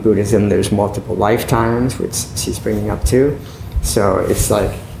in Buddhism there's multiple lifetimes, which she's bringing up too. So it's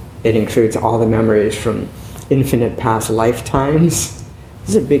like it includes all the memories from infinite past lifetimes. This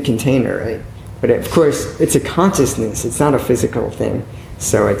is a big container, right? But of course, it's a consciousness. It's not a physical thing.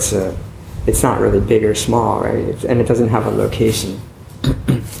 So it's not really big or small, right? And it doesn't have a location.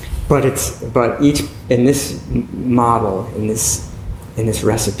 but each in this model, in this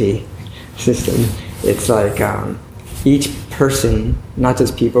recipe system, it's like each person, not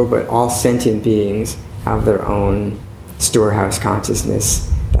just people, but all sentient beings have their own storehouse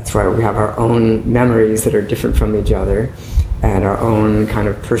consciousness. That's why we have our own memories that are different from each other, and our own kind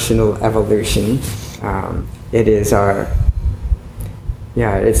of personal evolution. It's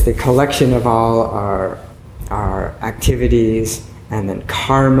the collection of all our activities, and then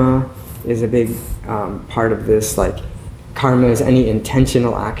karma is a big part of this. Like karma is any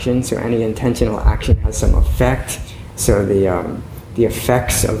intentional action, so any intentional action has some effect. So the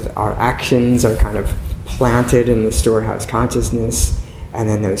effects of our actions are kind of planted in the storehouse consciousness, and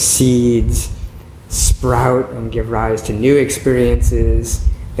then those seeds sprout and give rise to new experiences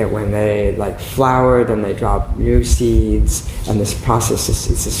that when they like flower, then they drop new seeds, and this process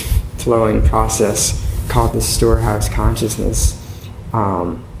is this flowing process called the storehouse consciousness.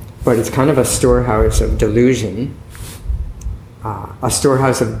 But it's kind of a storehouse of delusion, a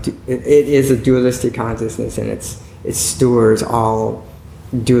storehouse of it is a dualistic consciousness, and it stores all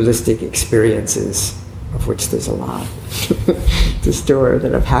dualistic experiences, of which there's a lot to store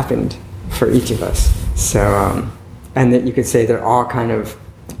that have happened for each of us. So, and that you could say they're all kind of,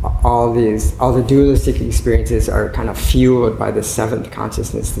 all the dualistic experiences are kind of fueled by the seventh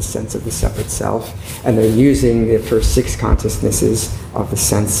consciousness, the sense of the separate self, and they're using the first six consciousnesses of the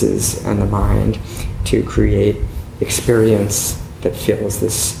senses and the mind to create experience that fills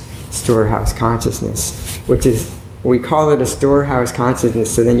this storehouse consciousness, which is, we call it a storehouse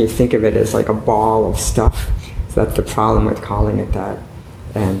consciousness, so then you think of it as like a ball of stuff. So that's the problem with calling it that.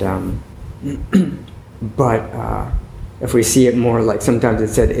 And but if we see it more like, sometimes it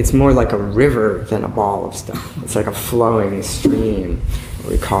said it's more like a river than a ball of stuff. It's like a flowing stream,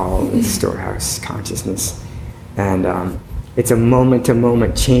 what we call the storehouse consciousness. And it's a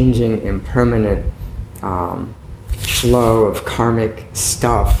moment-to-moment changing, impermanent flow of karmic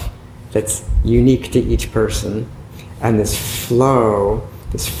stuff that's unique to each person. And this flow,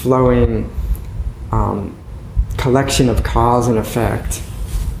 this flowing collection of cause and effect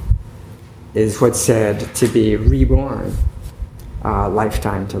is what's said to be reborn,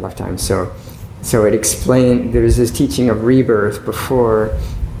 lifetime to lifetime. So it explained, there's this teaching of rebirth before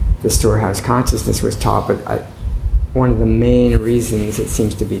the storehouse consciousness was taught, but one of the main reasons it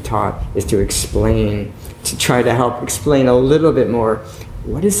seems to be taught is to explain, to try to help explain a little bit more,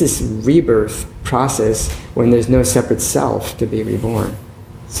 what is this rebirth process when there's no separate self to be reborn?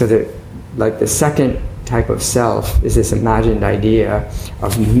 So that like the second type of self is this imagined idea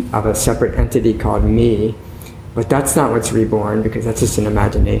of a separate entity called me, but that's not what's reborn because that's just an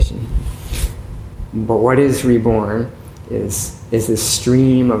imagination. But what is reborn is this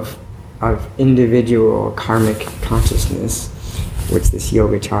stream of individual karmic consciousness, which this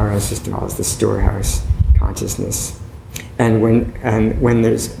Yogacara system calls the storehouse consciousness. And when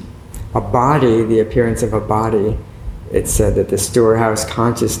there's a body, the appearance of a body, it's said that the storehouse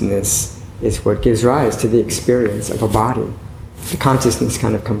consciousness is what gives rise to the experience of a body. The consciousness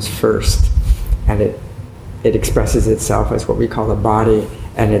kind of comes first, and it expresses itself as what we call a body,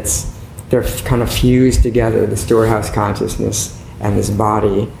 and they're kind of fused together, the storehouse consciousness and this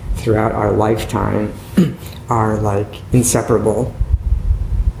body throughout our lifetime are like inseparable.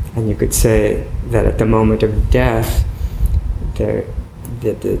 And you could say that at the moment of death,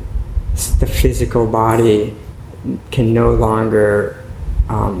 the physical body can no longer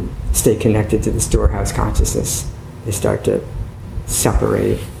stay connected to the storehouse consciousness. They start to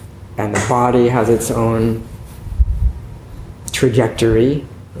separate, and the body has its own trajectory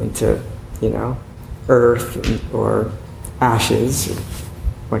into, earth or ashes, or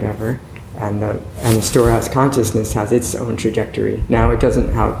whatever, and the storehouse consciousness has its own trajectory. Now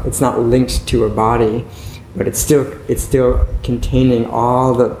it's not linked to a body, but it's still containing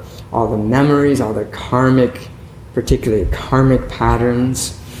all the memories, all the particularly karmic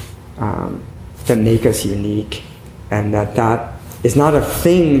patterns that make us unique, and that is not a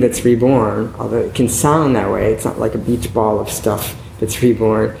thing that's reborn, although it can sound that way. It's not like a beach ball of stuff that's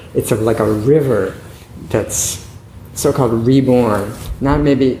reborn. It's like a river that's so-called reborn. Not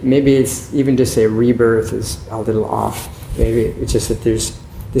maybe it's even to say rebirth is a little off. Maybe it's just that there's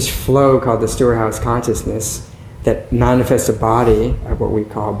this flow called the storehouse consciousness that manifests a body at what we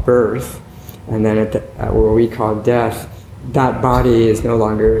call birth, and then at what we call death, that body is no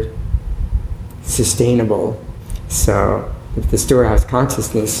longer sustainable. So if the storehouse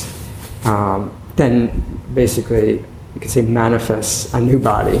consciousness then basically you could say manifests a new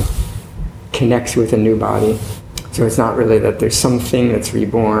body, connects with a new body. So it's not really that there's something that's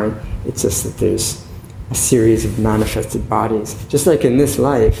reborn, it's just that there's a series of manifested bodies. Just like in this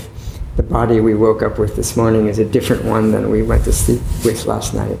life, the body we woke up with this morning is a different one than we went to sleep with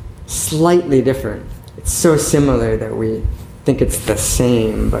last night. Slightly different. It's so similar that we think it's the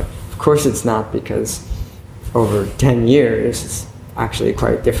same, but of course it's not, because over 10 years it's actually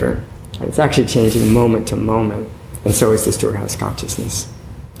quite different. And it's actually changing moment to moment, and so is the storehouse consciousness.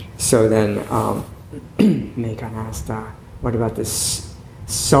 So then, Megan asked, what about this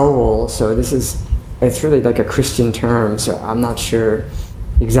soul? So it's really like a Christian term, so I'm not sure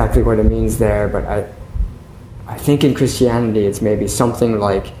exactly what it means there, but I think in Christianity it's maybe something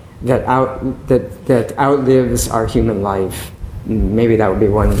like that outlives our human life. Maybe that would be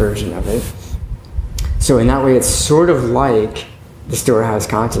one version of it. So in that way it's sort of like the storehouse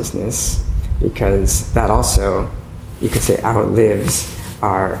consciousness, because that also, you could say, outlives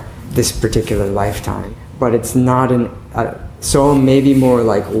this particular lifetime. But it's not so maybe more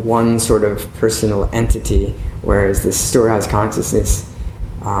like one sort of personal entity, whereas this storehouse consciousness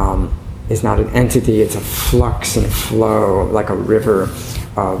is not an entity, it's a flux and flow, like a river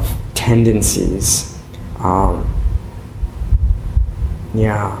of tendencies. And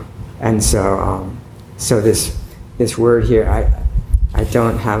so this word here, I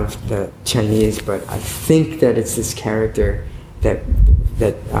don't have the Chinese, but I think that it's this character that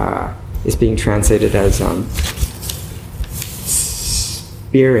is being translated as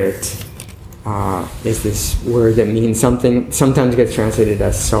spirit. Is this word that means something, sometimes gets translated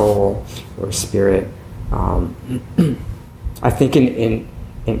as soul or spirit. I think in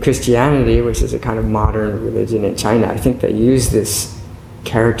Christianity, which is a kind of modern religion in China, I think they use this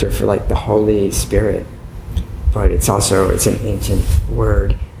character for like the Holy Spirit, but it's an ancient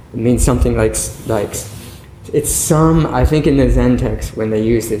word. It means something like it's some, I think in the Zen text when they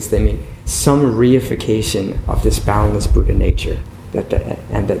use this, they mean some reification of this boundless Buddha nature,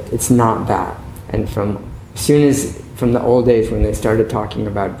 and that it's not that. And from the old days when they started talking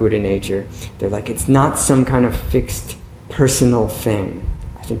about Buddha nature, they're like, it's not some kind of fixed personal thing.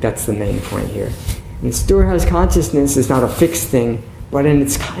 I think that's the main point here. And storehouse consciousness is not a fixed thing, but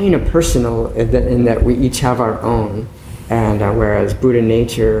it's kind of personal in that we each have our own. And whereas Buddha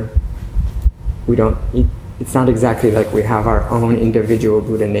nature, it's not exactly like we have our own individual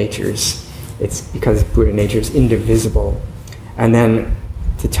Buddha natures. It's because Buddha nature is indivisible. And then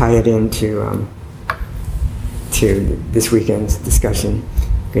to tie it into to this weekend's discussion,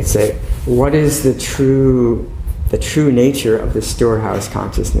 you could say, what is the true nature of the storehouse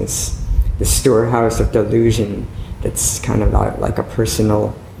consciousness, the storehouse of delusion that's kind of like a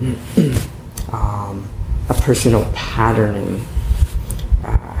personal a personal patterning.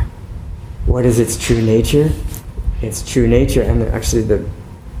 What is its true nature? Its true nature, and actually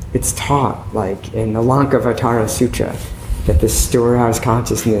it's taught, like in the Lankavatara Sutra, that the storehouse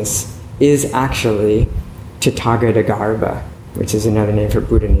consciousness is actually Tathagata, which is another name for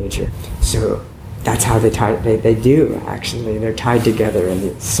Buddha nature. So that's how they do, actually. They're tied together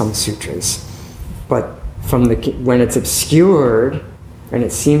in some sutras. But when it's obscured, and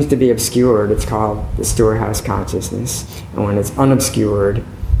it seems to be obscured, it's called the storehouse consciousness. And when it's unobscured,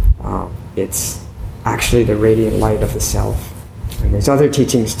 it's actually the radiant light of the self. And there's other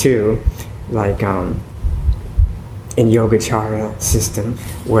teachings too, like in Yogacara system,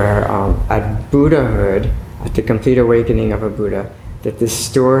 where at Buddhahood, at the complete awakening of a Buddha, that this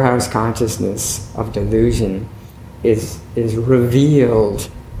storehouse consciousness of delusion is revealed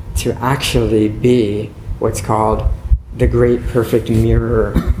to actually be what's called the great perfect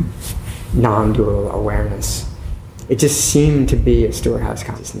mirror non-dual awareness. It just seemed to be a storehouse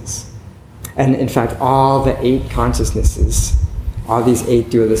consciousness. And in fact, all the 8 consciousnesses, all these 8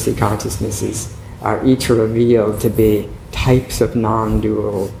 dualistic consciousnesses, are each revealed to be types of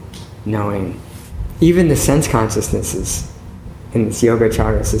non-dual knowing. Even the sense consciousnesses in this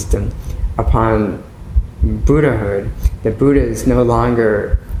Yogacara system, upon Buddhahood, the Buddha is no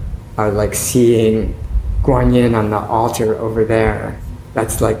longer like seeing Guanyin on the altar over there.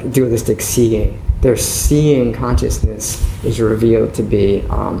 That's like dualistic seeing. Their seeing consciousness is revealed to be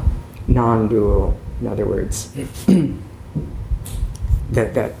non-dual, in other words.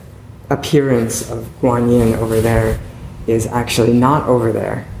 that appearance of Guanyin over there is actually not over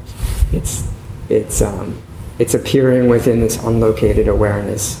there. It's appearing within this unlocated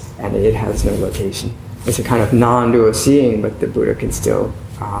awareness, and it has no location. It's a kind of non-dual seeing, but the Buddha can still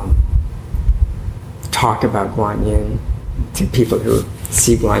talk about Guanyin to people who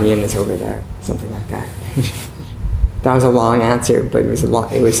see Guanyin as over there, something like that. That was a long answer, but it was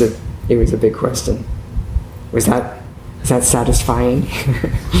a big question. Is that satisfying?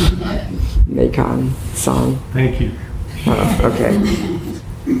 Meikon-san? Thank you. Okay.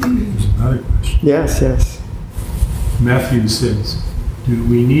 There's another question. Yes. Matthew says, do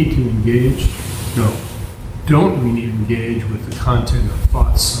we need to engage? No. Don't we need to engage with the content of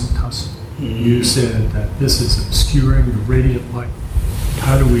thoughts samtasa? You said that this is obscuring the radiant light.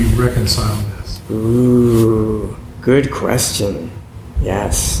 How do we reconcile this? Ooh, good question.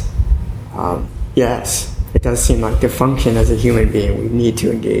 Yes. Yes. It does seem like to function as a human being, we need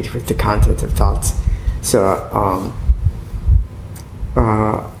to engage with the content of thoughts. So,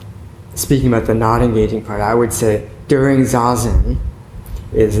 speaking about the not engaging part, I would say during Zazen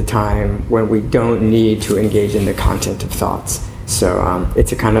is a time when we don't need to engage in the content of thoughts. So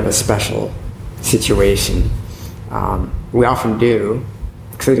it's a kind of a special situation. We often do,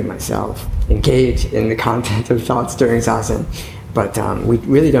 including myself, engage in the content of thoughts during Zazen, but we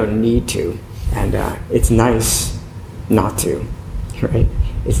really don't need to. And it's nice not to, right?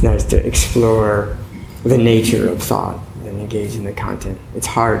 It's nice to explore the nature of thought and engage in the content. It's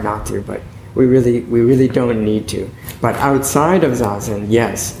hard not to, but we really don't need to. But outside of Zazen,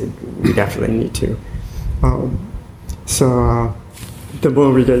 yes, we definitely need to. So the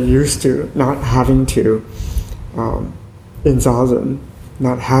more we get used to not having to, in Zazen,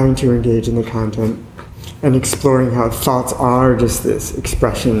 not having to engage in the content and exploring how thoughts are just this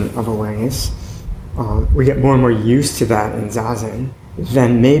expression of awareness, we get more and more used to that in Zazen.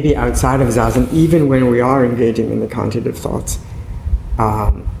 Then maybe outside of Zazen, even when we are engaging in the content of thoughts,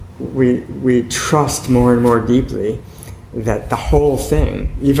 we trust more and more deeply that the whole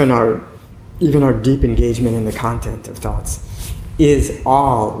thing, even our deep engagement in the content of thoughts, is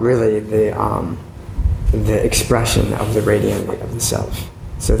all really the expression of the radiant light of the self.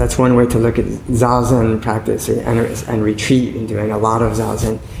 So that's one way to look at Zazen practice and retreat in doing a lot of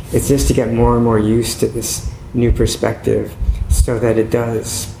Zazen. It's just to get more and more used to this new perspective so that it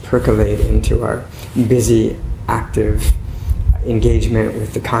does percolate into our busy, active engagement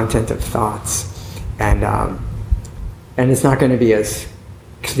with the content of thoughts. And it's not going to be as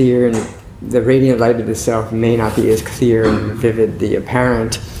clear, and the radiant light of the self may not be as clear and vividly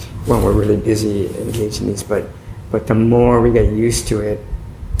apparent when we're really busy engaged in these, but the more we get used to it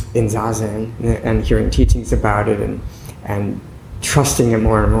in Zazen and hearing teachings about it and trusting it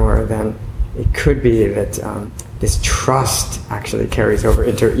more and more, then it could be that this trust actually carries over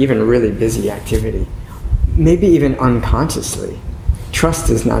into even really busy activity, maybe even unconsciously. Trust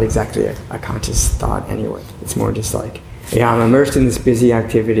is not exactly a conscious thought anyway. It's more just like, yeah, I'm immersed in this busy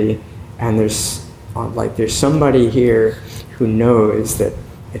activity, and there's somebody here who knows that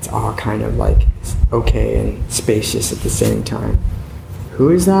it's all kind of like okay and spacious at the same time. who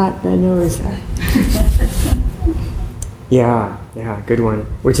is that knows that? Yeah, good one.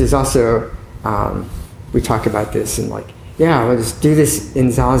 Which is also, we talk about this and like, we'll just do this in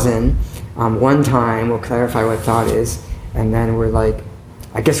Zazen one time, we'll clarify what thought is, and then we're like,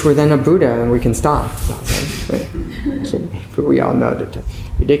 I guess we're then a Buddha and we can stop Zazen. Right? But we all know that that's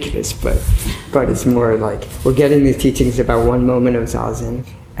ridiculous, but it's more like we're getting these teachings about one moment of Zazen,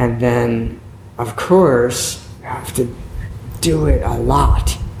 and then, of course, we have to do it a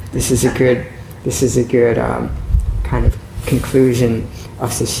lot. This is a good kind of conclusion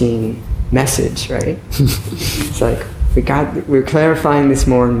of Sesshin message, right? It's like we're clarifying this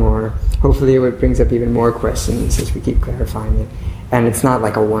more and more. Hopefully it brings up even more questions as we keep clarifying it. And it's not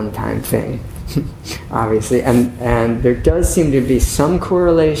like a one-time thing, obviously. And there does seem to be some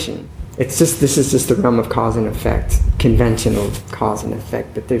correlation. This is just the realm of cause and effect, conventional cause and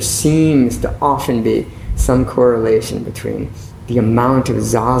effect, but there seems to often be some correlation between the amount of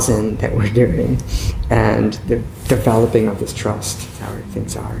zazen that we're doing and the developing of this trust, how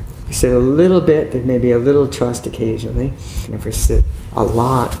things are. If we sit a little bit, there may be a little trust occasionally. And if we sit a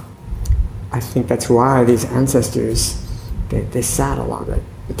lot, I think that's why these ancestors, they sat a lot.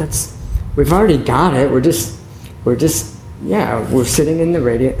 But we've already got it. We're sitting in the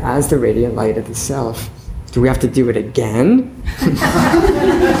radiant light of the self. Do we have to do it again?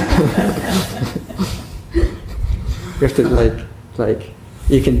 We have to like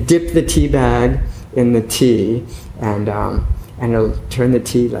you can dip the tea bag in the tea and it'll turn the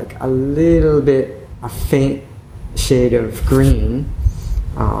tea like a little bit, a faint shade of green,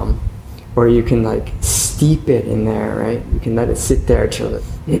 or you can like steep it in there, right? You can let it sit there till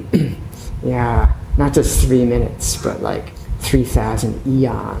it, not just 3 minutes, but like 3,000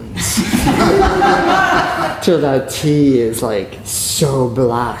 eons. Till that tea is like so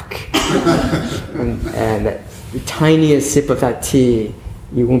black. And the tiniest sip of that tea,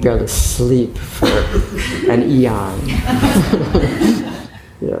 you won't be able to sleep for an eon.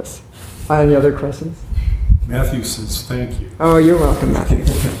 Yes. Any other questions? Matthew says thank you. Oh, you're welcome, Matthew.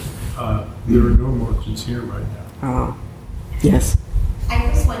 There are no more questions here right now. Oh, yes. I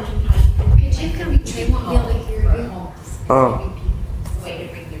was wondering how you could you repeat? They won't be able to hear you. Oh. The way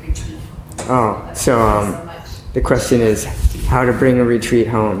to bring the retreat home. Oh, so the question is how to bring a retreat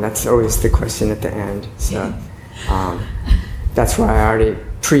home. That's always the question at the end. So that's why I already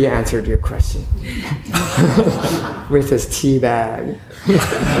pre-answered your question with this tea bag.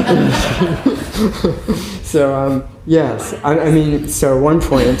 So yes, I mean, so one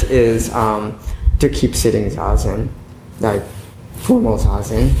point is to keep sitting zazen, like formal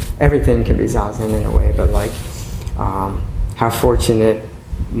zazen. Everything can be zazen in a way, but like how fortunate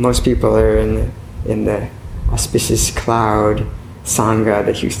most people are in the auspicious cloud Sangha,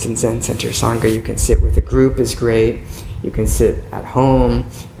 the Houston Zen Center Sangha. You can sit with a group is great. You can sit at home.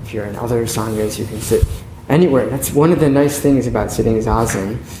 If you're in other Sanghas, you can sit anywhere. That's one of the nice things about sitting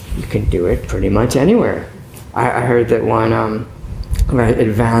zazen. You can do it pretty much anywhere. I heard that one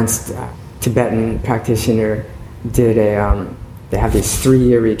advanced Tibetan practitioner did they have this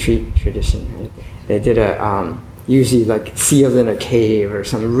 3-year retreat tradition. Right? They did usually like sealed in a cave or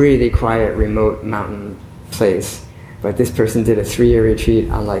some really quiet, remote mountain place. But this person did a 3-year retreat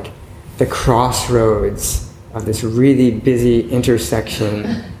on like the crossroads of this really busy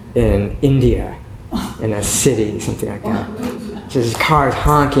intersection in India, in a city, something like that. Just cars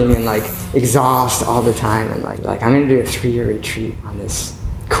honking and like exhaust all the time, and like I'm gonna do a 3-year retreat on this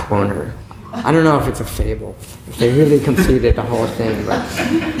corner. I don't know if it's a fable, if they really completed the whole thing, but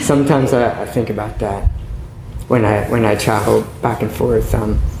sometimes I think about that when I travel back and forth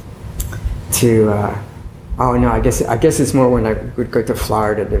to. Oh no, I guess it's more when I would go to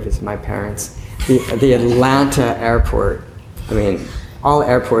Florida to visit my parents. The Atlanta airport, I mean, all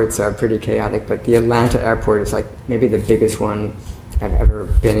airports are pretty chaotic, but the Atlanta airport is like maybe the biggest one I've ever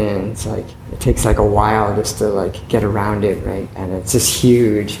been in. It's like, it takes like a while just to like get around it, right? And it's just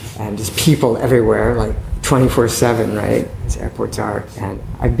huge, and just people everywhere, like 24/7, right? As airports are. And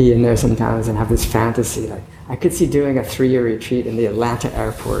I'd be in there sometimes and have this fantasy, like, I could see doing a 3-year retreat in the Atlanta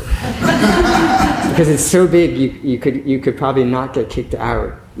airport. Because it's so big, you could probably not get kicked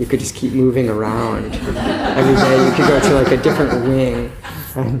out. You could just keep moving around. Every day you could go to like a different wing.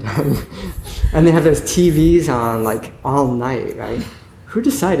 And they have those TVs on like all night, right? Who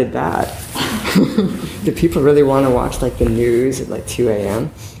decided that? Do people really want to watch like the news at like 2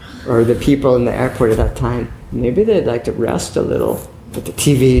 a.m.? Or the people in the airport at that time, maybe they'd like to rest a little. But the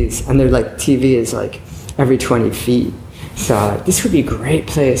TVs, and they're like, TV is like every 20 feet. So this would be a great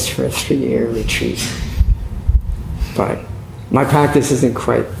place for a 3-year retreat. But My practice isn't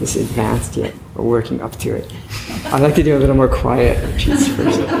quite this advanced yet. We're working up to it. I'd like to do a little more quiet retreats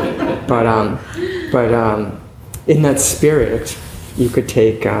first. But in that spirit, you could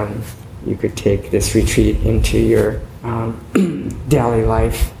take this retreat into your daily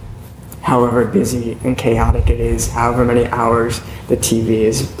life, however busy and chaotic it is, however many hours the TV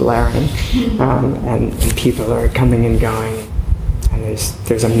is blaring, and people are coming and going, and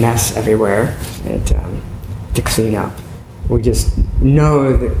there's a mess everywhere to clean up. We just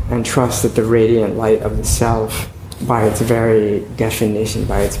know and trust that the radiant light of the self, by its very definition,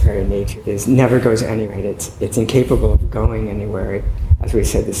 by its very nature, never goes anywhere. It's incapable of going anywhere. As we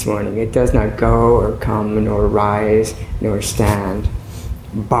said this morning, it does not go or come, nor rise, nor stand.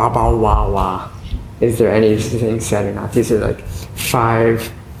 Baba Wawa. Is there anything said or not? These are like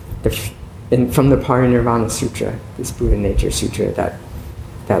 5, from the Parinirvana Sutra, this Buddha Nature Sutra, that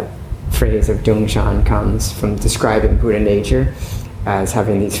phrase of Dongshan comes from describing Buddha nature as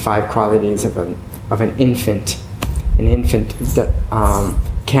having these 5 qualities of an infant. An infant that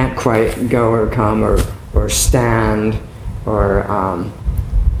can't quite go or come or stand or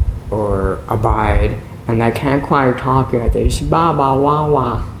abide, and that can't quite talk yet. They just ba ba wah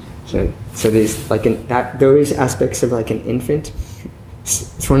wah. So these those aspects of like an infant.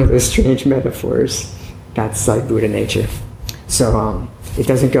 It's one of those strange metaphors. That's like Buddha nature. So it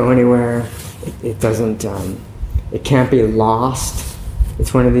doesn't go anywhere. It doesn't. It can't be lost.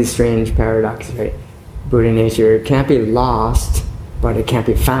 It's one of these strange paradoxes, right? Buddha nature can't be lost, but it can't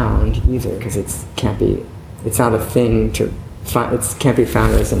be found either, because it's not a thing to find. It can't be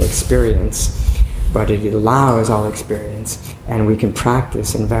found as an experience, but it allows all experience, and we can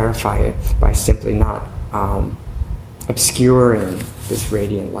practice and verify it by simply not obscuring this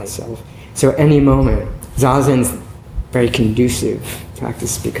radiant light self. So any moment, Zazen's very conducive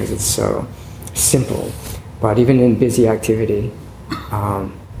practice because it's so simple, but even in busy activity,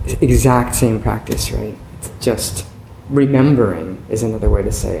 exact same practice, right? It's just remembering is another way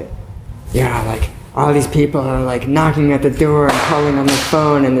to say it. Yeah, like all these people are like knocking at the door and calling on the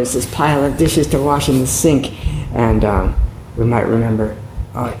phone, and there's this pile of dishes to wash in the sink, and we might remember,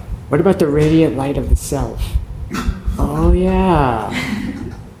 what about the radiant light of the self? Oh yeah,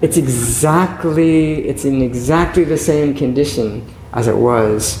 it's in exactly the same condition as it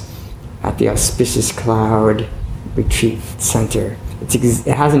was at the Auspicious Cloud Retreat Center. It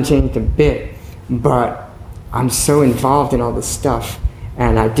hasn't changed a bit, but I'm so involved in all this stuff,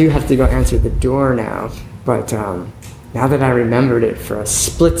 and I do have to go answer the door now. But now that I remembered it for a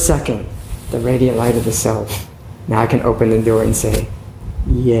split second, the radiant light of the self, now I can open the door and say,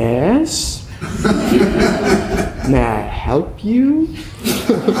 yes? May I help you?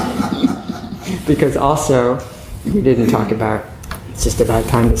 Because also, we didn't talk about, it's just about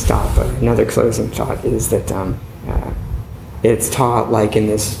time to stop, but another closing thought is that it's taught, like in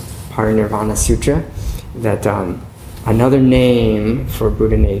this Parinirvana Sutra, that another name for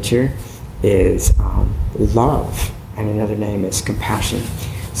Buddha nature is love, and another name is compassion.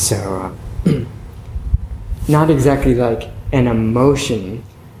 So, not exactly like an emotion,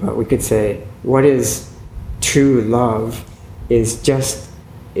 but we could say what is true love is just,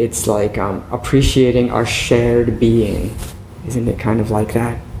 it's like appreciating our shared being. Isn't it kind of like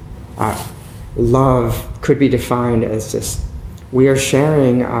that? Love could be defined as just, we are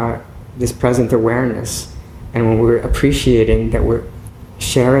sharing this present awareness, and when we're appreciating that we're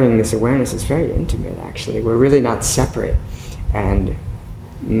sharing this awareness, it's very intimate actually. We're really not separate, and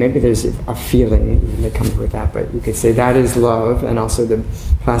maybe there's a feeling that comes with that, but you could say that is love. And also the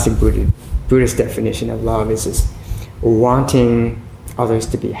classic Buddhist definition of love is just wanting others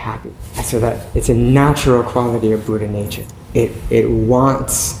to be happy. So that it's a natural quality of Buddha nature. It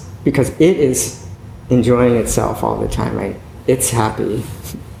wants, because it is enjoying itself all the time, right? It's happy,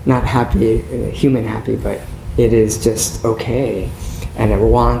 not happy, human happy, but it is just okay, and it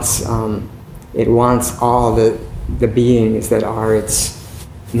wants all the beings that are its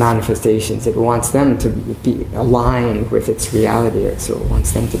manifestations. It wants them to be aligned with its reality, so it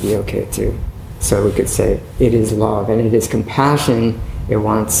wants them to be okay too. So we could say it is love, and it is compassion. It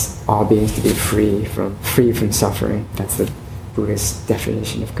wants all beings to be free from suffering. That's the Buddhist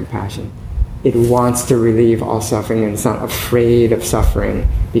definition of compassion. It wants to relieve all suffering, and it's not afraid of suffering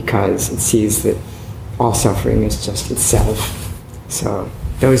because it sees that all suffering is just itself. So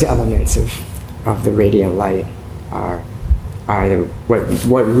those elements of the radiant light are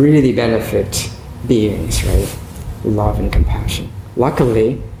what really benefit beings, right? Love and compassion.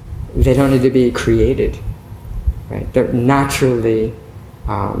 Luckily, they don't need to be created, right? They're natural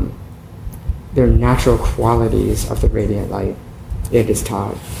qualities of the radiant light. It is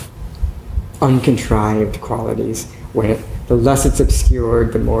taught uncontrived qualities. When the less it's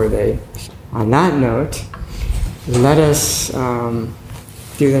obscured, the more they. On that note, let us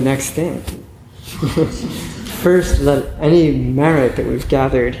do the next thing. First, let any merit that we've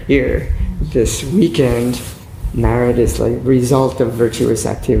gathered here this weekend, merit is like result of virtuous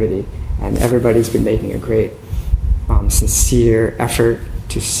activity, and everybody's been making a great sincere effort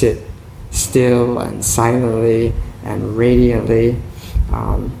to sit still and silently and radiantly.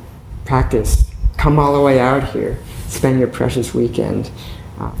 Practice. Come all the way out here. Spend your precious weekend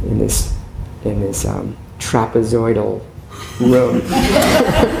in this trapezoidal room.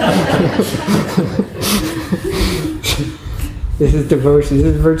 This is devotion. This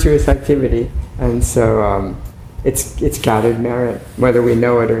is virtuous activity, and so it's gathered merit, whether we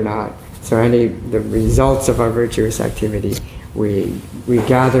know it or not. So the results of our virtuous activity, we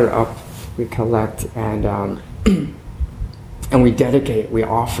gather up, we collect, and we dedicate. We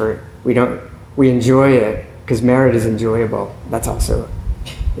offer it. We enjoy it because merit is enjoyable. That's also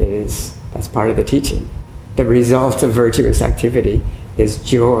that's part of the teaching. The result of virtuous activity is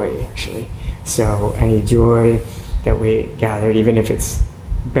joy, actually. So any joy that we gathered, even if it's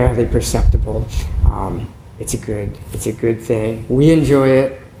barely perceptible, it's a good thing. We enjoy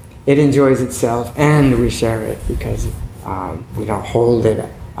it, it enjoys itself, and we share it because we don't hold it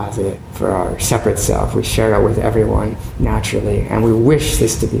as for our separate self. We share it with everyone naturally, and we wish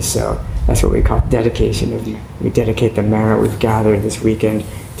this to be so. That's what we call dedication. We dedicate the merit we've gathered this weekend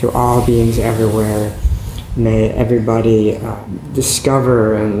to all beings everywhere. May everybody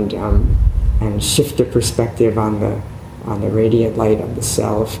discover and shift their perspective on the radiant light of the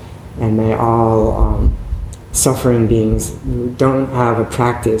self, and may all suffering beings who don't have a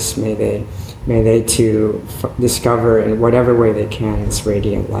practice, may they too discover in whatever way they can this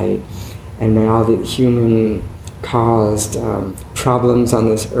radiant light, and may all the human caused problems on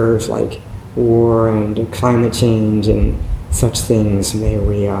this earth like war and climate change and such things, may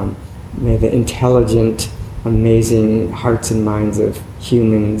the intelligent, amazing hearts and minds of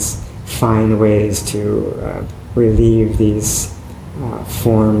humans find ways to relieve these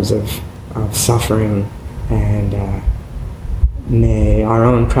forms of suffering, and may our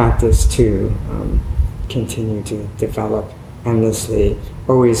own practice too continue to develop endlessly,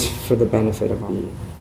 always for the benefit of all.